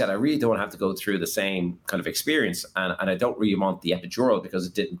 she said, I really don't have to go through the same kind of experience, and I don't really want the epidural because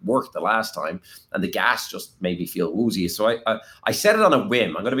it didn't work the last time, and the gas just made me feel woozy. So I said it on a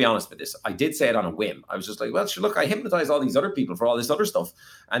whim. I'm going to be honest with this. I did say it on a whim. I was just like, well, sure, look, I hypnotize all these other people for all this other stuff,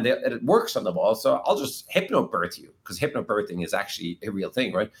 and it works on them all, so I'll just hypnobirth you, because hypnobirthing is actually a real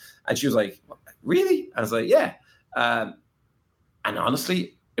thing, right? And she was like, really? I was like, yeah. And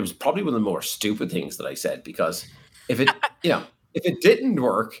honestly, it was probably one of the more stupid things that I said, because if it, if it didn't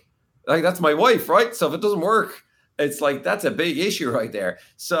work, that's my wife, right? So if it doesn't work, it's that's a big issue right there.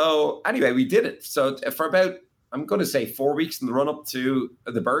 So anyway, we did it. So for about, I'm going to say 4 weeks in the run up to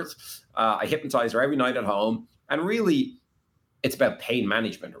the birth, I hypnotized her every night at home. And really, it's about pain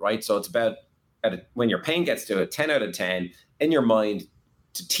management, right? So it's about when your pain gets to a 10 out of 10 in your mind,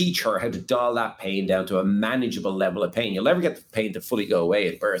 to teach her how to dial that pain down to a manageable level of pain. You'll never get the pain to fully go away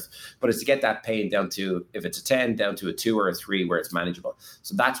at birth, but it's to get that pain down to, if it's a 10, down to a 2 or a 3 where it's manageable.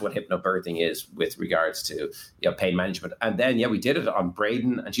 So that's what hypnobirthing is with regards to pain management. And then, we did it on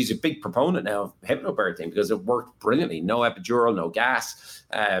Braden, and she's a big proponent now of hypnobirthing because it worked brilliantly. No epidural, no gas,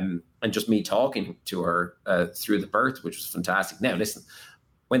 and just me talking to her through the birth, which was fantastic. Now, listen,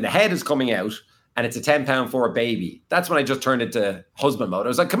 when the head is coming out, and it's a 10-pound for a baby, that's when I just turned into husband mode. I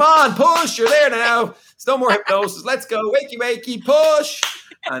was like, come on, push, you're there now. It's no more hypnosis. Let's go. Wakey, wakey, push.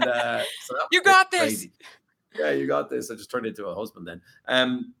 And so you got this. Crazy. Yeah, you got this. I just turned into a husband then.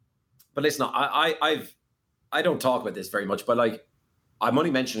 But listen, I don't talk about this very much, but I'm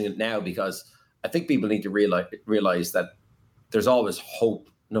only mentioning it now because I think people need to realize that there's always hope,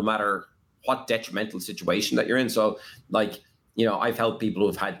 no matter what detrimental situation that you're in. So I've helped people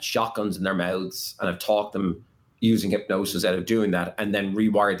who've had shotguns in their mouths, and I've talked them using hypnosis out of doing that, and then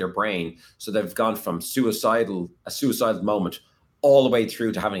rewired their brain. So they've gone from a suicidal moment all the way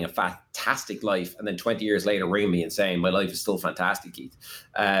through to having a fantastic life, and then 20 years later ring me and saying my life is still fantastic, Keith.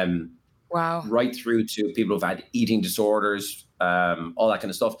 Wow. Right through to people who've had eating disorders, all that kind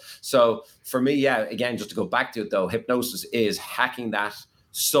of stuff. So for me, yeah, again, just to go back to it though, hypnosis is hacking that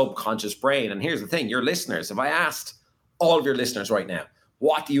subconscious brain. And here's the thing, your listeners, if I asked all of your listeners right now,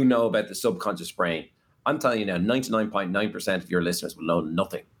 what do you know about the subconscious brain? I'm telling you now, 99.9% of your listeners will know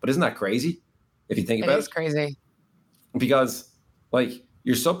nothing. But isn't that crazy if you think about it? It is crazy. Because like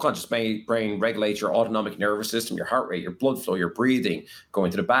your subconscious brain regulates your autonomic nervous system, your heart rate, your blood flow, your breathing,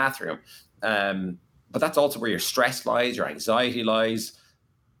 going to the bathroom. But that's also where your stress lies, your anxiety lies.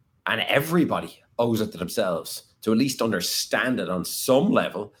 And everybody owes it to themselves to at least understand it on some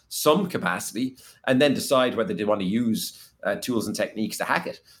level, some capacity, and then decide whether they want to use tools and techniques to hack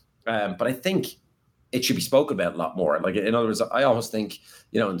it. But I think it should be spoken about a lot more. Like, in other words, I almost think,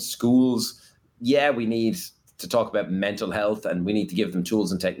 in schools, yeah, we need to talk about mental health and we need to give them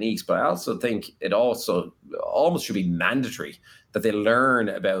tools and techniques. But I also think it also almost should be mandatory that they learn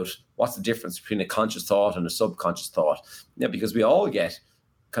about what's the difference between a conscious thought and a subconscious thought. Because we all get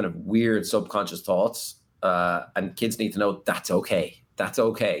kind of weird subconscious thoughts, and kids need to know that's okay. That's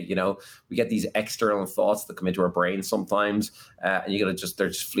okay. We get these external thoughts that come into our brain sometimes, and they're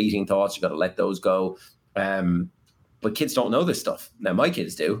just fleeting thoughts. You got to let those go. But kids don't know this stuff. Now, my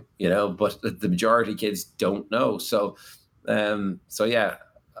kids do, but the majority of kids don't know. So yeah.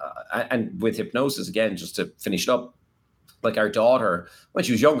 And with hypnosis, again, just to finish it up, like our daughter, when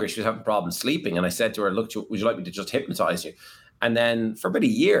she was younger, she was having problems sleeping. And I said to her, look, would you like me to just hypnotize you? And then for about a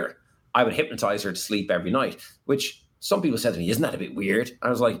year, I would hypnotize her to sleep every night, which some people said to me, isn't that a bit weird? I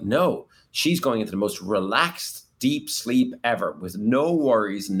was like, no, she's going into the most relaxed, deep sleep ever with no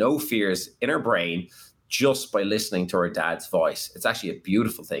worries, no fears in her brain, just by listening to her dad's voice. It's actually a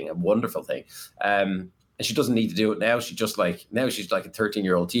beautiful thing, a wonderful thing. And she doesn't need to do it now. She's like a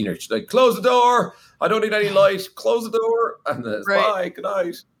 13-year-old teenager. She's like, close the door. I don't need any light. Close the door. And then bye, good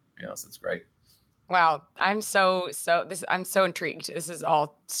night. Yes, that's great. Wow. I'm so intrigued. This is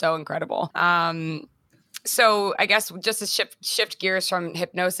all so incredible. So I guess just to shift gears from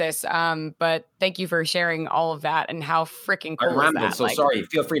hypnosis, but thank you for sharing all of that and how freaking cool I rambled, so sorry.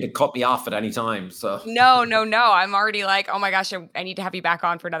 Feel free to cut me off at any time. So No. I'm already like, oh my gosh, I need to have you back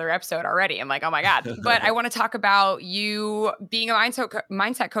on for another episode already. I'm like, oh my God. But I want to talk about you being a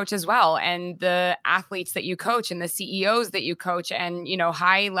mindset coach as well, and the athletes that you coach and the CEOs that you coach, and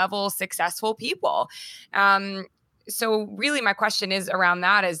high level successful people. So really my question is around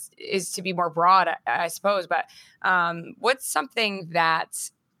that is to be more broad, I suppose, but what's something that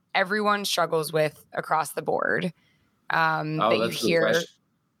everyone struggles with across the board that you hear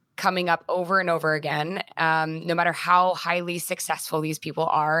coming up over and over again, no matter how highly successful these people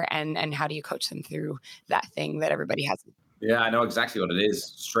are, and how do you coach them through that thing that everybody has? Yeah, I know exactly what it is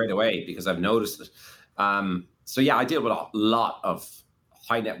straight away because I've noticed it. So yeah, I deal with a lot of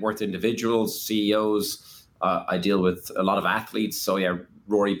high net worth individuals, CEOs. I deal with a lot of athletes. So yeah,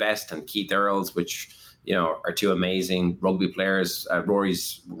 Rory Best and Keith Earls, which, are two amazing rugby players. Rory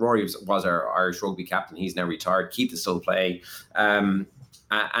was our Irish rugby captain. He's now retired. Keith is still playing. And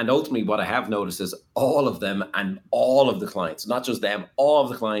ultimately what I have noticed is all of them and all of the clients, not just them, all of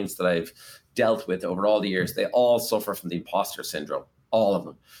the clients that I've dealt with over all the years, they all suffer from the imposter syndrome, all of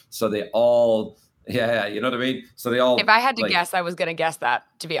them. So they all, yeah, you know what I mean? So they all, if I had to guess, I was going to guess that,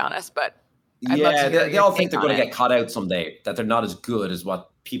 to be honest, but yeah, they all think they're going to get caught out someday, that they're not as good as what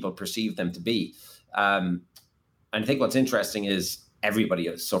people perceive them to be. And I think what's interesting is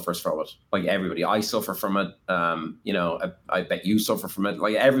everybody suffers from it. Like everybody, I suffer from it. I bet you suffer from it.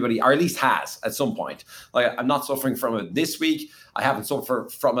 Like everybody, or at least has at some point. Like I'm not suffering from it this week. I haven't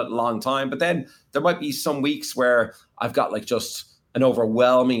suffered from it a long time. But then there might be some weeks where I've got like just an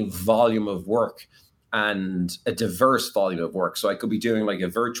overwhelming volume of work and a diverse volume of work. So I could be doing like a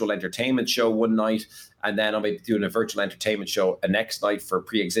virtual entertainment show one night, and then I might be doing a virtual entertainment show a next night for a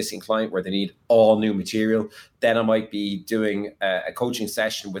pre-existing client where they need all new material. Then I might be doing a coaching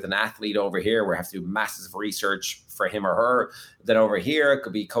session with an athlete over here where I have to do massive research for him or her. Then over here, it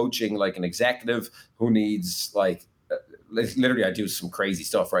could be coaching like an executive who needs like, literally I do some crazy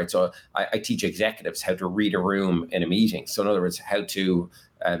stuff, right? So I teach executives how to read a room in a meeting. So in other words, how to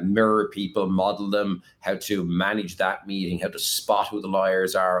mirror people, model them, how to manage that meeting, how to spot who the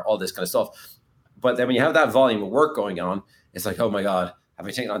liars are, all this kind of stuff. But then when you have that volume of work going on, it's like, oh my God, have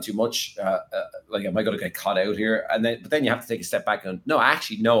I taken on too much? Like, am I going to get caught out here? But then you have to take a step back and no, I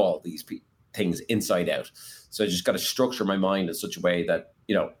actually know all these things inside out. So I just got to structure my mind in such a way that,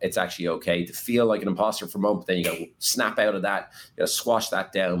 it's actually okay to feel like an imposter for a moment. Then you got to snap out of that, squash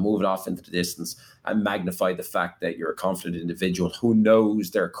that down, move it off into the distance, and magnify the fact that you're a confident individual who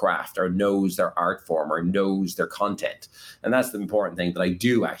knows their craft or knows their art form or knows their content. And that's the important thing, that I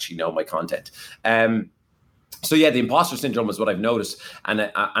do actually know my content. So yeah, the imposter syndrome is what I've noticed.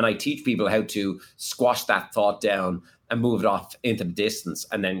 And I teach people how to squash that thought down and move it off into the distance,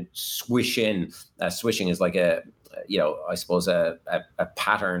 and then swish in. Swishing is like I suppose a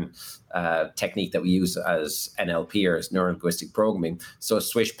pattern technique that we use as NLP, neuro-linguistic programming. So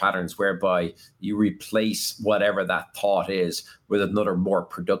swish patterns, whereby you replace whatever that thought is with another more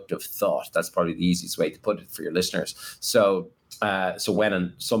productive thought. That's probably the easiest way to put it for your listeners. So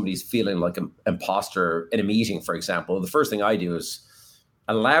when somebody's feeling like an imposter in a meeting, for example, the first thing I do is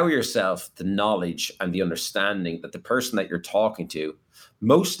allow yourself the knowledge and the understanding that the person that you're talking to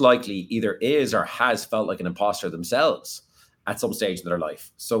most likely either is or has felt like an imposter themselves at some stage in their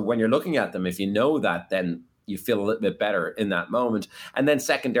life. So when you're looking at them, if you know that, then you feel a little bit better in that moment. And then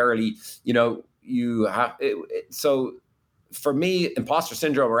secondarily, you have so for me, imposter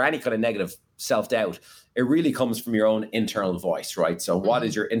syndrome or any kind of negative self-doubt, it really comes from your own internal voice, right? So what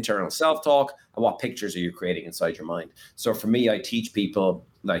is your internal self-talk, and what pictures are you creating inside your mind? So for me, I teach people,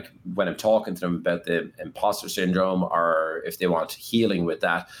 like when I'm talking to them about the imposter syndrome, or if they want healing with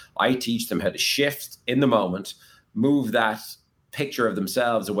that, I teach them how to shift in the moment, move that picture of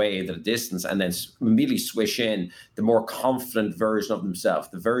themselves away into the distance, and then immediately swish in the more confident version of themselves,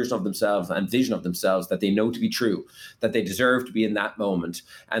 the version of themselves and vision of themselves that they know to be true, that they deserve to be in that moment,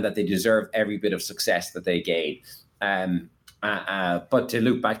 and that they deserve every bit of success that they gain. But to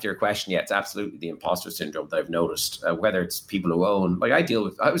loop back to your question, yeah, it's absolutely the imposter syndrome that I've noticed, whether it's people who own, like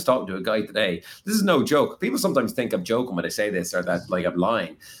I was talking to a guy today. This is no joke. People sometimes think I'm joking when I say this, or that like I'm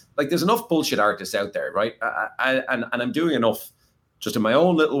lying. Like there's enough bullshit artists out there, right? And I'm doing enough just in my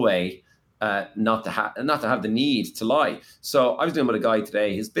own little way, not to have the need to lie. So I was dealing with a guy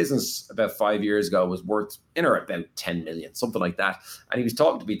today. His business about 5 years ago was worth in or about 10 million, something like that. And he was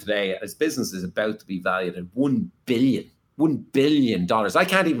talking to me today. His business is about to be valued at $1 billion. I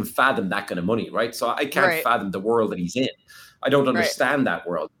can't even fathom that kind of money, right? So I can't fathom the world that he's in. I don't understand that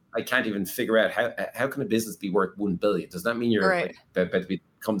world. I can't even figure out how can a business be worth 1 billion? Does that mean you're like, about to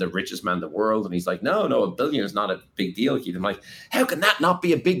become the richest man in the world? And he's like, no, $1 billion is not a big deal, Keith. I'm like, how can that not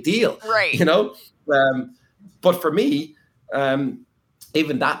be a big deal? Right. But for me,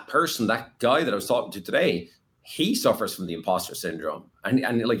 even that person, that guy that I was talking to today, he suffers from the imposter syndrome.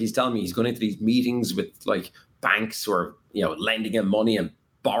 And like he's telling me, he's going into these meetings with like banks who are, lending him money and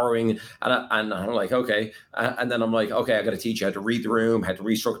borrowing, and I'm like, okay, and then I'm like, okay, I got to teach you how to read the room, how to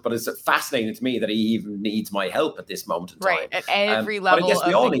restructure. But it's fascinating to me that he even needs my help at this moment in time. Right, at every level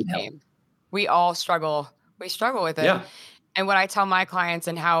of the game, we all struggle. We struggle with it. Yeah. And what I tell my clients,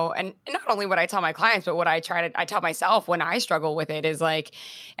 and not only what I tell my clients, but what I tell myself when I struggle with it is like,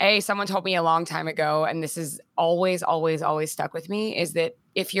 hey, someone told me a long time ago, and this is always, always, always stuck with me, is that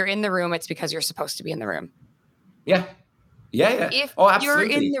if you're in the room, it's because you're supposed to be in the room. Yeah. Yeah. If absolutely.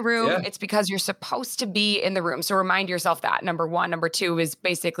 you're in the room, it's because you're supposed to be in the room. So remind yourself that, number one. Number two is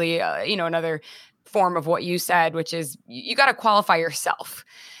basically, another form of what you said, which is you got to qualify yourself.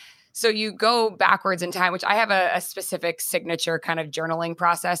 So you go backwards in time, which I have a specific signature kind of journaling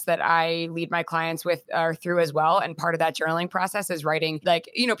process that I lead my clients with or through as well. And part of that journaling process is writing, like,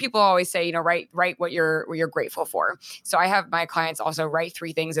 people always say, write what you're grateful for. So I have my clients also write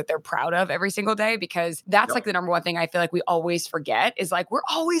 3 things that they're proud of every single day, because that's like the number one thing I feel like we always forget is like, we're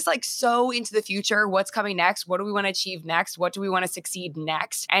always like so into the future. What's coming next? What do we want to achieve next? What do we want to succeed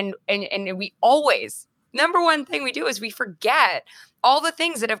next? And we always, number one thing we do is we forget all the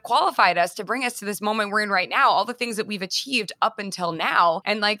things that have qualified us to bring us to this moment we're in right now, all the things that we've achieved up until now.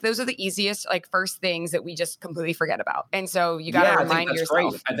 And like, those are the easiest, like, first things that we just completely forget about. And so you got to remind yourself.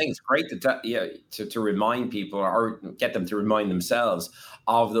 Great. I think it's great to remind people, or get them to remind themselves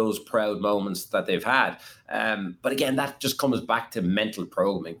of those proud moments that they've had. But again, that just comes back to mental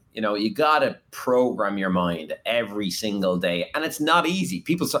programming. You got to program your mind every single day. And it's not easy.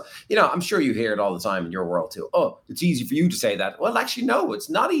 People, I'm sure you hear it all the time in your world too. Oh, it's easy for you to say that. Well, actually, no, it's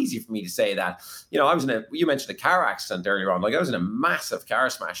not easy for me to say that. You mentioned a car accident earlier on. Like, I was in a massive car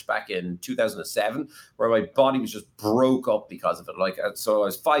smash back in 2007 where my body was just broke up because of it. Like, so I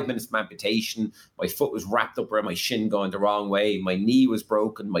was 5 minutes from amputation. My foot was wrapped up around my shin going the wrong way. My knee was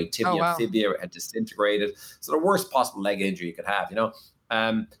broken. My tibia had disintegrated. So the worst possible leg injury you could have,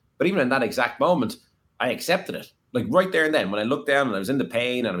 But even in that exact moment, I accepted it. Like right there and then, when I looked down and I was in the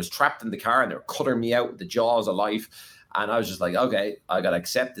pain and I was trapped in the car and they were cutting me out with the jaws of life. And I was just like, okay, I got to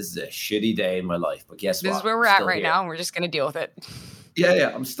accept this is a shitty day in my life. But guess what? This is where we're at right now, and we're just going to deal with it.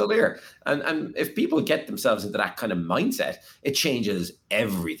 Yeah, I'm still here. And if people get themselves into that kind of mindset, it changes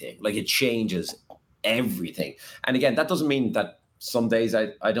everything. Like it changes everything. And again, that doesn't mean that some days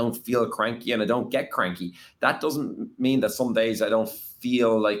I don't feel cranky and I don't get cranky. That doesn't mean that some days I don't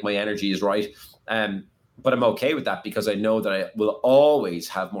feel like my energy is right. But I'm okay with that because I know that I will always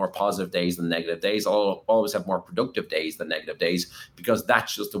have more positive days than negative days. I'll always have more productive days than negative days because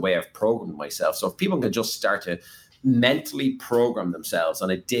that's just the way I've programmed myself. So if people can just start to mentally program themselves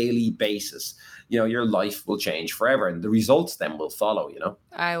on a daily basis, your life will change forever and the results then will follow.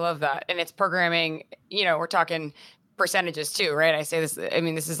 I love that. And it's programming, we're talking percentages too, right? I say this, I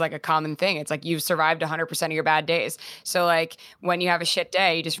mean, this is like a common thing. It's like you've survived 100% of your bad days. So like when you have a shit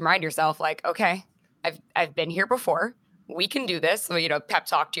day, you just remind yourself like, okay, I've been here before. We can do this. So, pep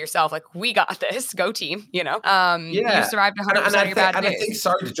talk to yourself, like, we got this, go team, Yeah. You've survived 100% of your bad days. And I think,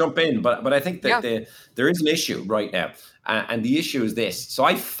 sorry to jump in, but I think that there is an issue right now. And the issue is this. So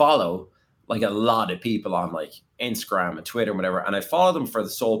I follow like a lot of people on like Instagram and Twitter and whatever, and I follow them for the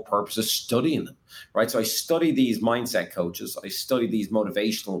sole purpose of studying them, right? So I study these mindset coaches. I study these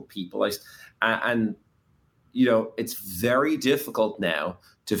motivational people. And it's very difficult now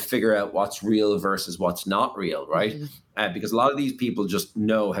to figure out what's real versus what's not real, right? Mm-hmm. Because a lot of these people just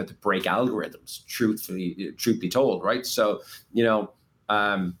know how to break algorithms, truth be told, right? So,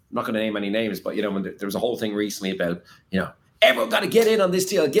 I'm not going to name any names, but, when there was a whole thing recently about, everyone got to get in on this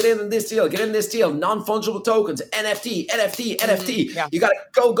deal, get in this deal, non-fungible tokens, NFT. Yeah. You got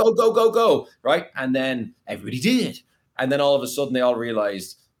to go, right? And then everybody did. And then all of a sudden they all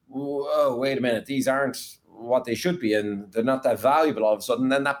realized, whoa, wait a minute, these aren't what they should be, and they're not that valuable all of a sudden.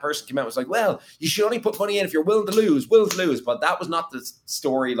 And then that person came out and was like, well, you should only put money in if you're willing to lose. But that was not the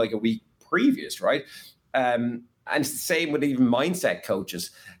story like a week previous, right? And it's the same with even mindset coaches.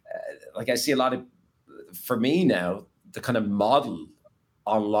 Like I see a lot of, for me now, the kind of model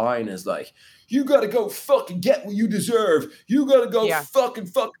online is like, you got to go fucking get what you deserve. You got to go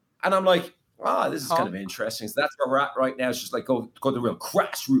fucking. And I'm like, this is kind of interesting. So that's where we're at right now. It's just like go the real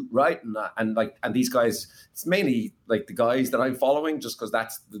crass route, right? And these guys, it's mainly like the guys that I'm following, just because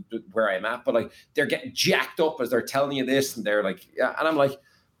that's where I'm at. But like they're getting jacked up as they're telling you this, and they're like, and I'm like,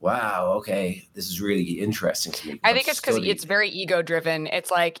 wow, okay, this is really interesting to me. I think it's because it's very ego driven.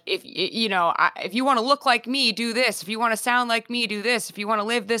 It's like, if if you want to look like me, do this. If you want to sound like me, do this. If you want to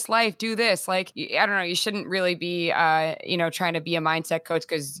live this life, do this. Like, I don't know, you shouldn't really be, trying to be a mindset coach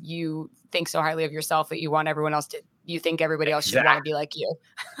because you think so highly of yourself that you want everyone else to, you think everybody else should want to be like you.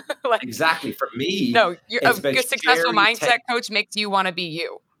 Like, exactly. For me, no, a successful mindset coach makes you want to be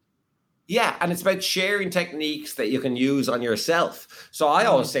you. Yeah, and it's about sharing techniques that you can use on yourself. So I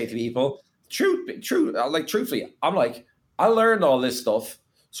always say to people, truthfully, I'm like, I learned all this stuff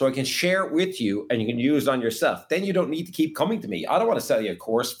so I can share it with you and you can use it on yourself. Then you don't need to keep coming to me. I don't want to sell you a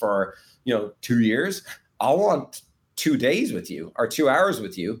course for, 2 years. I want 2 days with you or 2 hours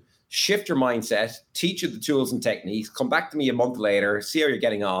with you, shift your mindset, teach you the tools and techniques, come back to me a month later, see how you're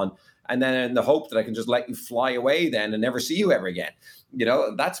getting on. And then in the hope that I can just let you fly away then and never see you ever again.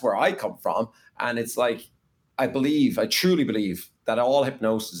 That's where I come from. And it's like, I truly believe that all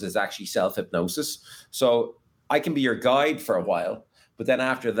hypnosis is actually self-hypnosis. So I can be your guide for a while, but then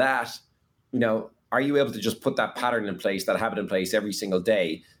after that, are you able to just put that pattern in place, that habit in place every single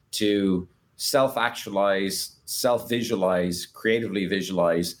day to self-actualize, self-visualize, creatively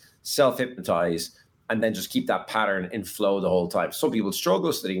visualize, self-hypnotize, and then just keep that pattern in flow the whole time. Some people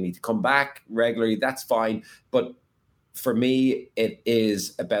struggle, so they need to come back regularly. That's fine. But for me, it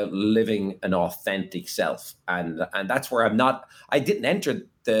is about living an authentic self. And that's where I didn't enter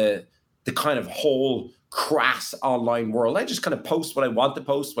the kind of whole crass online world. I just kind of post what I want to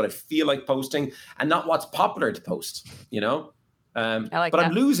post, what I feel like posting, and not what's popular to post, I like that.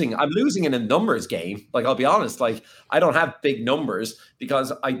 I'm losing in a numbers game. Like, I'll be honest, like I don't have big numbers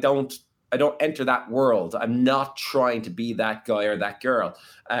because I don't enter that world. I'm not trying to be that guy or that girl.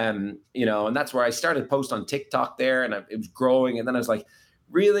 And that's where I started post on TikTok there, and it was growing. And then I was like,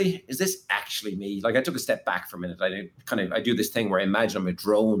 really, is this actually me? Like, I took a step back for a minute. I do this thing where I imagine I'm a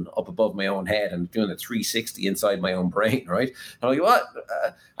drone up above my own head and doing a 360 inside my own brain, right? And I'm like, what?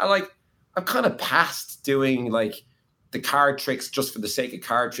 I'm kind of past doing like the card tricks just for the sake of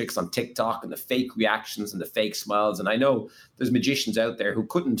card tricks on TikTok and the fake reactions and the fake smiles. And I know there's magicians out there who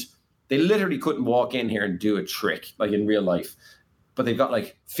they literally couldn't walk in here and do a trick like in real life, but they've got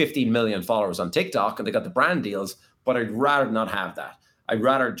like 15 million followers on TikTok and they got the brand deals. But I'd rather not have that. I'd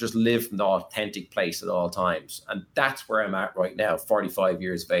rather just live from the authentic place at all times. And that's where I'm at right now, 45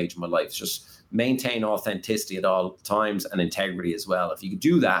 years of age in my life. Just maintain authenticity at all times and integrity as well. If you can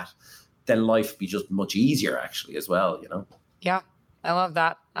do that, then life would be just much easier actually as well, Yeah. I love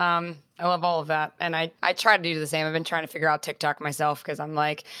that. I love all of that. And I try to do the same. I've been trying to figure out TikTok myself because I'm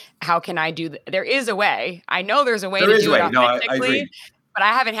like, how can I do there is a way. I know there's a way There to is a do it way. No, I authentically, agree. but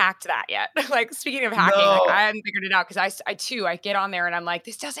I haven't hacked that yet. Like, speaking of hacking, like, No, I haven't figured it out because I get on there and I'm like,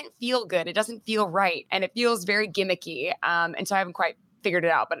 this doesn't feel good. It doesn't feel right. And it feels very gimmicky. And so I haven't quite figured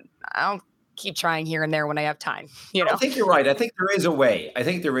it out, but I'll keep trying here and there when I have time, you I know? think you're right. I think there is a way. I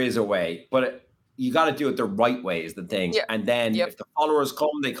think there is a way, but you got to do it the right way is the thing. Yep. And then Yep. if the followers come,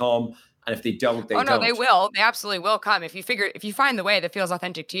 they come, and if they don't, they Oh no, they don't. will. They absolutely will come. If you find the way that feels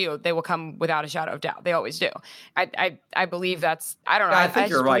authentic to you, they will come without a shadow of doubt. They always do. I believe that's I don't know. Yeah, I I think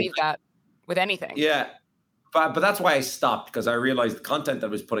you're just right. believe that with anything. Yeah, but that's why I stopped because I realized the content that I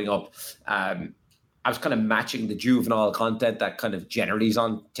was putting up, I was kind of matching the juvenile content that kind of generally is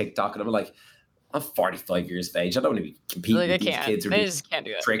on TikTok, and I'm like, I'm 45 years of age. I don't want to be competing Like they with these can't. kids or They doing just can't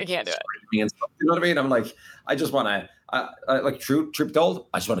do it. They tricks can't do and it. screaming and stuff. You know what I mean? I'm like, I just want to, like truth told,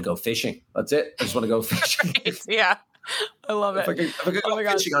 I just want to go fishing. That's it. I just want to go fishing. Right. Yeah. I love it. If I could Oh go my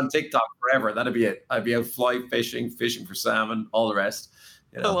gosh. fishing on TikTok forever, that'd be it. I'd be out fly fishing, fishing for salmon, all the rest.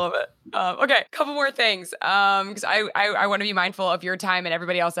 You I know. love it. Okay, couple more things. Because I want to be mindful of your time and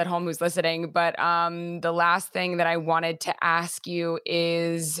everybody else at home who's listening. But the last thing that I wanted to ask you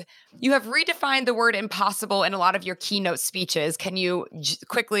is, you have redefined the word impossible in a lot of your keynote speeches. Can you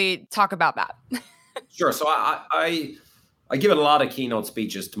quickly talk about that? Sure. So I give a lot of keynote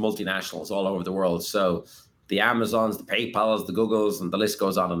speeches to multinationals all over the world. So the Amazons, the PayPals, the Googles, and the list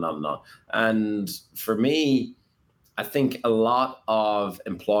goes on and on and on. And for me, I think a lot of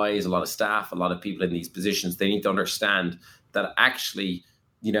employees, a lot of staff, a lot of people in these positions, they need to understand that actually,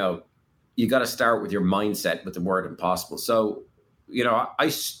 you know, you got to start with your mindset with the word impossible. So, you know, I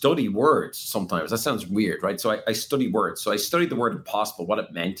study words sometimes. That sounds weird, right? So I study words. So I studied the word impossible, what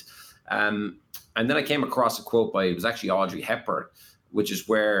it meant. And then I came across a quote by, it was actually Audrey Hepburn, which is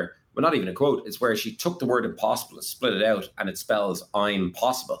where, well, not even a quote, it's where she took the word impossible and split it out and it spells I'm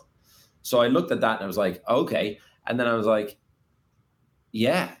possible. So I looked at that and I was like, okay. And then I was like,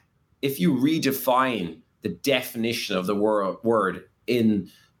 yeah, if you redefine the definition of the word in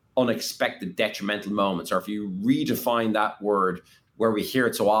unexpected detrimental moments, or if you redefine that word where we hear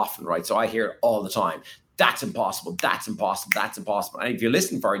it so often, right? So I hear it all the time. That's impossible. That's impossible. That's impossible. And if you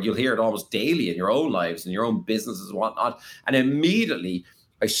listen for it, you'll hear it almost daily in your own lives and your own businesses and whatnot. And immediately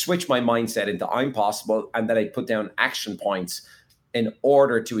I switch my mindset into I'm possible. And then I put down action points in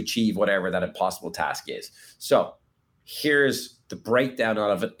order to achieve whatever that impossible task is. So here's the breakdown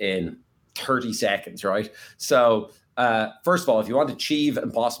of it in 30 seconds, right? So first of all, if you want to achieve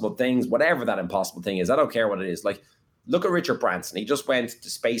impossible things, whatever that impossible thing is, I don't care what it is. Like, look at Richard Branson. He just went to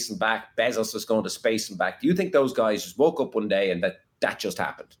space and back. Bezos is going to space and back. Do you think those guys just woke up one day and that just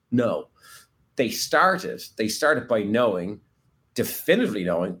happened? No. They started by definitively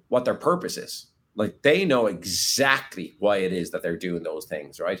knowing what their purpose is. Like, they know exactly why it is that they're doing those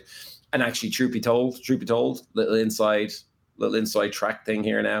things, right? And actually, truth be told, little inside track thing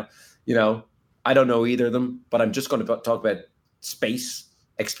here now. You know, I don't know either of them, but I'm just going to talk about space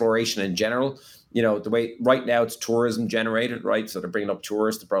exploration in general. You know, the way right now it's tourism generated, right? So they're bringing up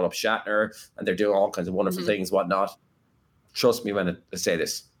tourists, they brought up Shatner, and they're doing all kinds of wonderful things, whatnot. Trust me when I say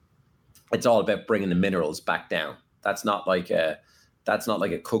this. It's all about bringing the minerals back down. That's not like a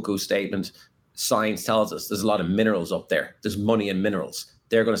cuckoo statement. Science tells us there's a lot of minerals up there. There's money in minerals.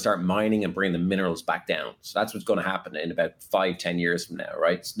 They're going to start mining and bring the minerals back down. So that's what's going to happen in about 5-10 years from now,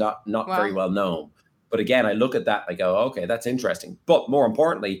 right? It's not wow. Very well known. But again, I look at that and I go, okay, that's interesting. But more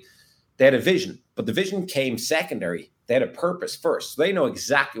importantly, they had a vision, but the vision came secondary. They had a purpose first. So they know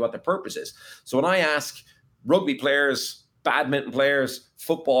exactly what their purpose is. So when I ask rugby players, badminton players,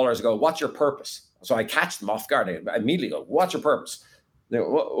 footballers, I go, what's your purpose? So I catch them off guard. I immediately go, what's your purpose? They go,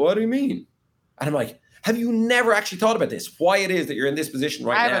 what do you mean? And I'm like, have you never actually thought about this? Why it is that you're in this position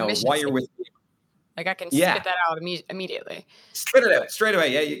right now? Why you're with me? Like, I can spit that out immediately. Spit it out straight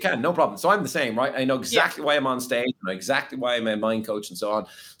away. Yeah, you can. No problem. So I'm the same, right? I know exactly why I'm on stage. I know exactly why I'm a mind coach and so on.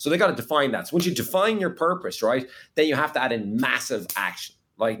 So they got to define that. So once you define your purpose, right, then you have to add in massive action.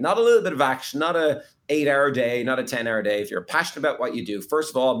 Like, not a little bit of action, not a 8-hour day, not a 10-hour day. If you're passionate about what you do, first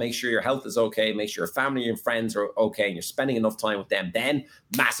of all, make sure your health is okay. Make sure your family and friends are okay and you're spending enough time with them. Then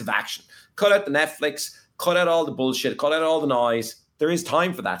massive action. Cut out the Netflix, cut out all the bullshit, cut out all the noise. There is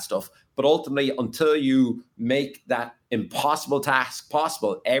time for that stuff. But ultimately, until you make that impossible task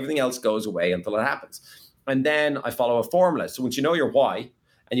possible, everything else goes away until it happens. And then I follow a formula. So once you know your why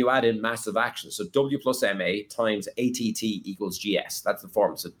and you add in massive action. So W plus MA times ATT equals GS. That's the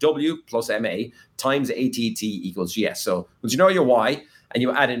formula. So W plus MA times ATT equals GS. So once you know your why and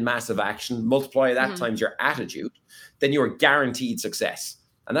you add in massive action, multiply that times your attitude, then you're guaranteed success.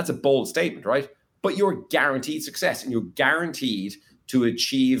 And that's a bold statement, right? But you're guaranteed success, and you're guaranteed to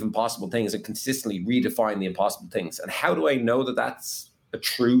achieve impossible things and consistently redefine the impossible things. And how do I know that that's a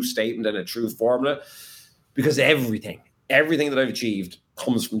true statement and a true formula? Because everything that I've achieved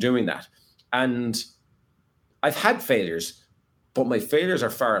comes from doing that. And I've had failures, but my failures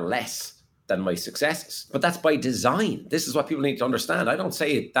are far less than my successes. But that's by design. This is what people need to understand. I don't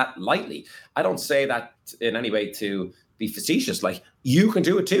say it that lightly. I don't say that in any way to be facetious. Like, you can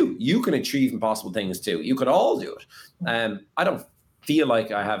do it too. You can achieve impossible things too. You could all do it. I don't feel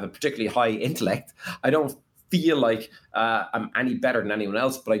like I have a particularly high intellect. I don't feel like I'm any better than anyone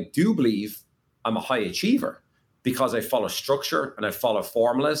else, but I do believe I'm a high achiever because I follow structure and I follow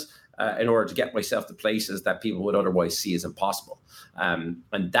formulas in order to get myself to places that people would otherwise see as impossible. And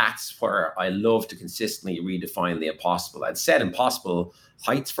that's where I love to consistently redefine the impossible. I'd set impossible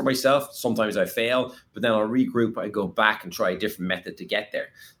heights for myself. Sometimes I fail, but then I'll regroup. I go back and try a different method to get there.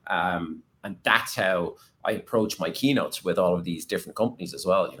 And that's how I approach my keynotes with all of these different companies as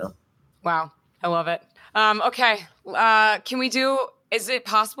well, you know? Wow. I love it. Okay. Is it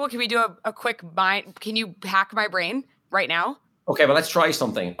possible? Can we do a quick mind? Can you hack my brain right now? Okay, well, let's try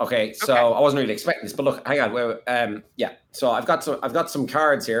something. Okay, so I wasn't really expecting this, but look, hang on. Wait. Yeah, so I've got some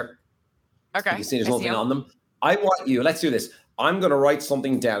cards here. Okay. You can see there's nothing on them. I want you, let's do this. I'm going to write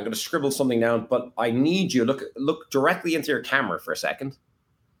something down. I'm going to scribble something down, but I need you look directly into your camera for a second.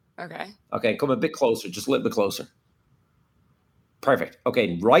 Okay, come a bit closer, just a little bit closer. Perfect.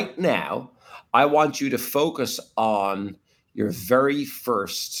 Okay, right now, I want you to focus on your very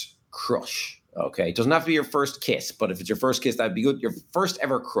first crush. Okay, it doesn't have to be your first kiss, but if it's your first kiss, that'd be good. Your first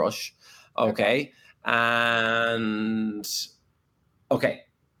ever crush. Okay, and okay,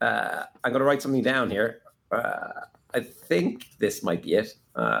 I'm going to write something down here. I think this might be it.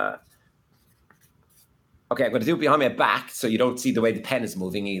 Okay, I'm going to do it behind my back so you don't see the way the pen is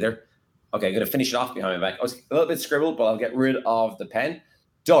moving either. Okay, I'm going to finish it off behind my back. I was a little bit scribbled, but I'll get rid of the pen.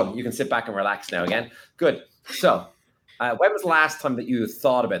 Done. You can sit back and relax now again. Good. So, when was the last time that you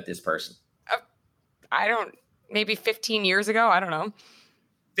thought about this person? Maybe 15 years ago. I don't know.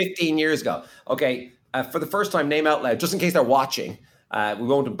 15 years ago. Okay. For the first time, name out loud, just in case they're watching. We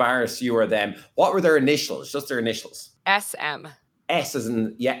won't embarrass you or them. What were their initials? Just their initials. SM. S as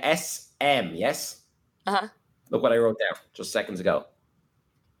in, SM, yes? Uh-huh. Look what I wrote down just seconds ago.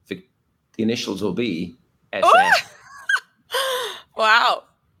 The initials will be SM. Wow.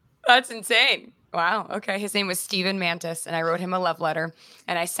 That's insane. Wow. Okay. His name was Stephen Mantis, and I wrote him a love letter,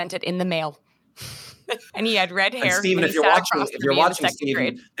 and I sent it in the mail. And he had red hair. And Stephen, if you're watching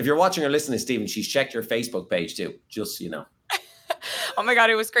or listening to Stephen, she's checked your Facebook page too, just so you know. Oh my God,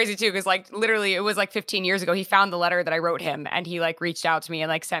 it was crazy too, because literally it was 15 years ago. He found the letter that I wrote him, and he reached out to me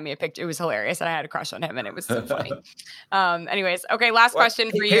and sent me a picture. It was hilarious, and I had a crush on him, and it was so funny. Anyways, okay, last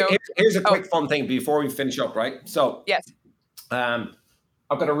question for you. Here's a quick fun thing before we finish up, right? So yes, I've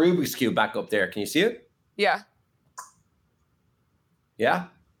got a Rubik's Cube back up there. Can you see it? Yeah. Yeah?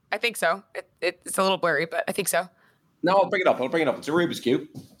 I think so. It's a little blurry, but I think so. No, I'll bring it up. It's a Rubik's Cube.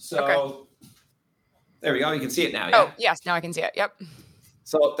 So There we go. You can see it now. Yeah? Oh, yes. Now I can see it. Yep.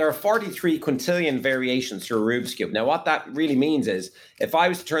 So there are 43 quintillion variations to a Rubik's Cube. Now, what that really means is if I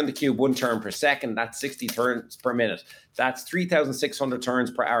was to turn the cube 1 turn per second, that's 60 turns per minute. That's 3,600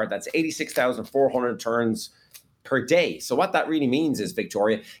 turns per hour. That's 86,400 turns per day. So what that really means is,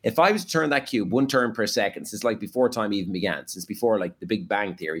 Victoria, if I was to turn that cube 1 turn per second, since before time even began, since before the Big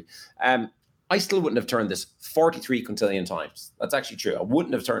Bang Theory, I still wouldn't have turned this 43 quintillion times. That's actually true. I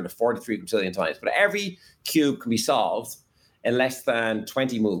wouldn't have turned it 43 quintillion times. But every cube can be solved in less than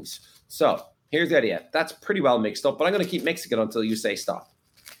 20 moves. So here's the idea. That's pretty well mixed up, but I'm going to keep mixing it until you say stop.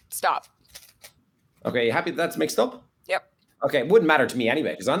 Stop. Okay, you happy that that's mixed up? Yep. Okay, it wouldn't matter to me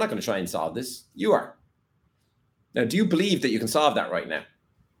anyway, because I'm not going to try and solve this. You are. Now, do you believe that you can solve that right now?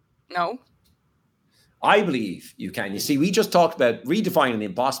 No. I believe you can. You see, we just talked about redefining the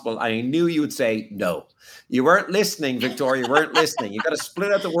impossible, and I knew you would say no. You weren't listening, Victoria. You weren't listening. You got to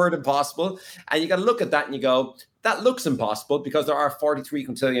split out the word impossible, and you got to look at that and you go, that looks impossible because there are 43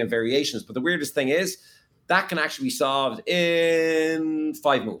 quintillion variations. But the weirdest thing is that can actually be solved in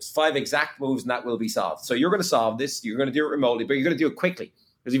 5 moves, 5 exact moves, and that will be solved. So you're going to solve this. You're going to do it remotely, but you're going to do it quickly.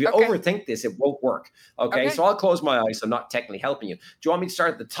 Because if you overthink this, it won't work. Okay, so I'll close my eyes. I'm not technically helping you. Do you want me to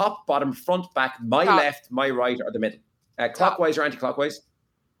start at the top, bottom, front, back, my left, my right, or the middle? Clockwise or anti-clockwise?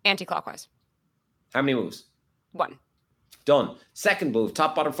 Anti-clockwise. How many moves? 1. Done. Second move,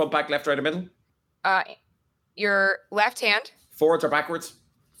 top, bottom, front, back, left, right, or middle? Your left hand. Forwards or backwards?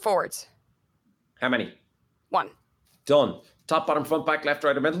 Forwards. How many? 1. Done. Top, bottom, front, back, left,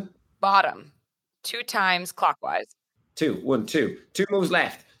 right, or middle? Bottom. 2 times clockwise. 2. 1, 2. 2 moves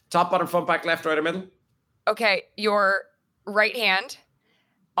left. Top, bottom, front, back, left, right, or middle? Okay, your right hand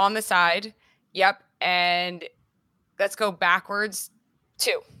on the side. Yep. And let's go backwards.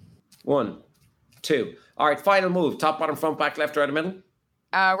 2. 1, 2. All right, final move. Top, bottom, front, back, left, right, or middle?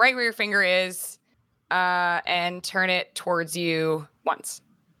 Right where your finger is, and turn it towards you once.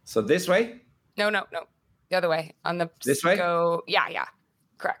 So this way? No. The other way. On the This way? Go. Yeah.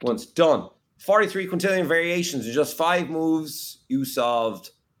 Correct. Once. Done. 43 quintillion variations in just 5 moves. You solved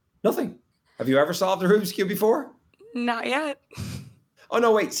nothing. Have you ever solved a Rubik's Cube before? Not yet. Oh,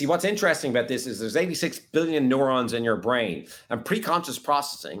 no, wait. See, what's interesting about this is there's 86 billion neurons in your brain, and preconscious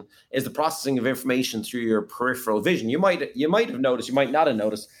processing is the processing of information through your peripheral vision. You might have noticed, you might not have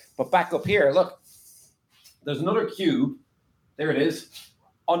noticed, but back up here, look, there's another cube. There it is,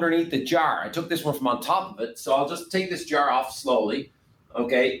 underneath the jar. I took this one from on top of it, so I'll just take this jar off slowly,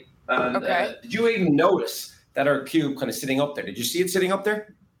 okay? And, okay. Did you even notice that our cube kind of sitting up there? Did you see it sitting up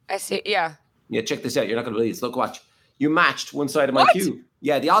there? I see, yeah. Yeah, check this out. You're not going to believe this. Look, watch. You matched one side of my cube.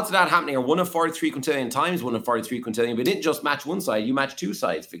 Yeah, the odds of that happening are 1 in 43 quintillion times 1 in 43 quintillion. But you didn't just match one side, you matched 2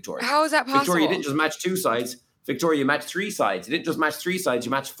 sides, Victoria. How is that possible? Victoria, you didn't just match 2 sides. Victoria, you matched 3 sides. You didn't just match 3 sides,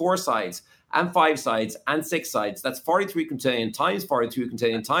 you matched 4 sides and 5 sides and 6 sides. That's 43 quintillion times 43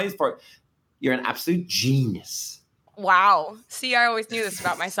 quintillion times 4. You're an absolute genius. Wow. See, I always knew this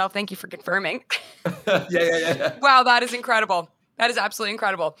about myself. Thank you for confirming. Yeah. Wow, that is incredible. That is absolutely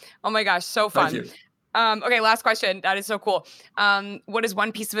incredible. Oh my gosh, so fun. Thank you. Okay, last question. That is so cool. What is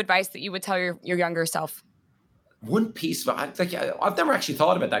one piece of advice that you would tell your younger self? One piece of I've never actually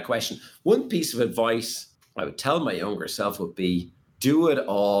thought about that question. One piece of advice I would tell my younger self would be, do it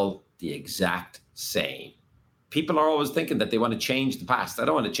all the exact same. People are always thinking that they want to change the past. I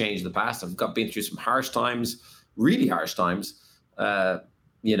don't want to change the past. I've been through some harsh times, really harsh times, and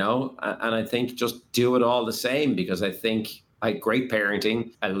I think just do it all the same, because I think I had great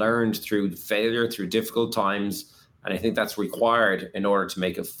parenting. I learned through failure, through difficult times, and I think that's required in order to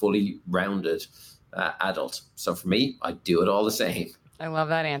make a fully rounded adult. So for me, I do it all the same. I love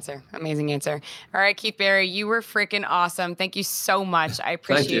that answer. Amazing answer. All right, Keith Barry, you were freaking awesome. Thank you so much. I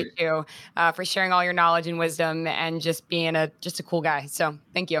appreciate you for sharing all your knowledge and wisdom and just being just a cool guy. So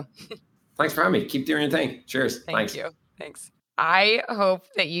thank you. Thanks for having me. Keep doing your thing. Cheers. Thank you. Thanks. I hope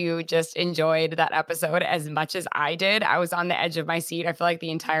that you just enjoyed that episode as much as I did. I was on the edge of my seat, I feel like,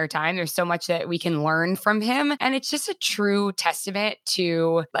 the entire time. There's so much that we can learn from him. And it's just a true testament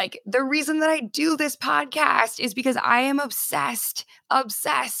to, like, the reason that I do this podcast is because I am obsessed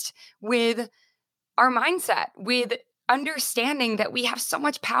with our mindset, with understanding that we have so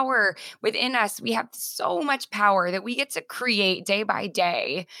much power within us. We have so much power that we get to create day by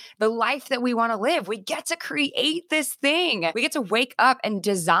day the life that we want to live. We get to create this thing. We get to wake up and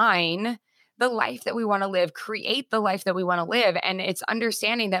design the life that we want to live, create the life that we want to live. And it's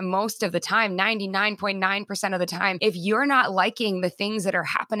understanding that most of the time, 99.9% of the time, if you're not liking the things that are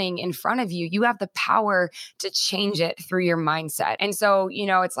happening in front of you, you have the power to change it through your mindset. And so,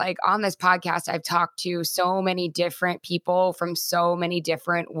 it's like on this podcast, I've talked to so many different people from so many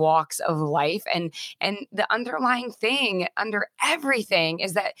different walks of life. And the underlying thing under everything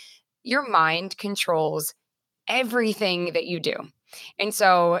is that your mind controls everything that you do. And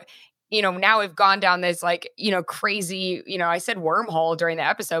so, now we've gone down this crazy, I said wormhole during the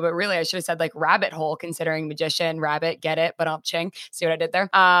episode, but really I should have said rabbit hole, considering magician, rabbit, get it, but ching. See what I did there?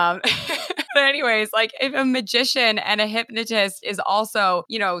 But anyways, if a magician and a hypnotist is also,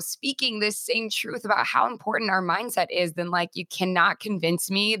 speaking this same truth about how important our mindset is, then you cannot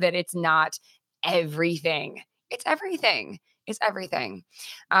convince me that it's not everything. It's everything. It's everything.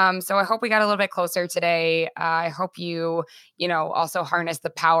 So I hope we got a little bit closer today. I hope you, also harness the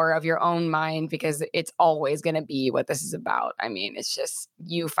power of your own mind, because it's always going to be what this is about. I mean, it's just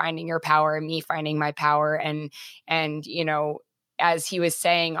you finding your power, me finding my power, and as he was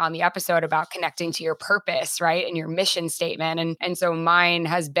saying on the episode about connecting to your purpose, right? And your mission statement. And so mine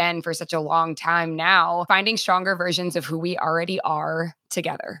has been for such a long time now, finding stronger versions of who we already are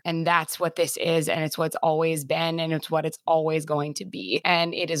together. And that's what this is. And it's what's always been, and it's what it's always going to be.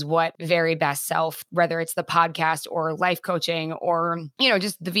 And it is what Very Best Self, whether it's the podcast or life coaching or,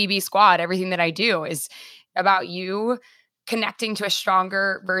 just the VB squad, everything that I do is about you connecting to a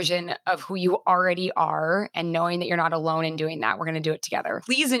stronger version of who you already are and knowing that you're not alone in doing that. We're going to do it together.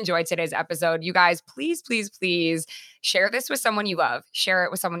 Please enjoy today's episode. You guys, please, please, please share this with someone you love. Share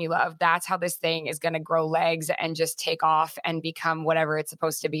it with someone you love. That's how this thing is going to grow legs and just take off and become whatever it's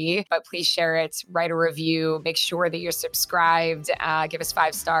supposed to be. But please share it, write a review, make sure that you're subscribed, give us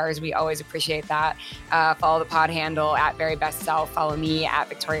 5 stars. We always appreciate that. Follow the pod handle at Very Best Self. Follow me at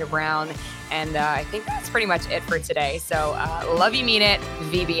Victoria Brown. And I think that's pretty much it for today. So love you, mean it.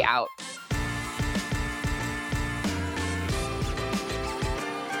 VB out.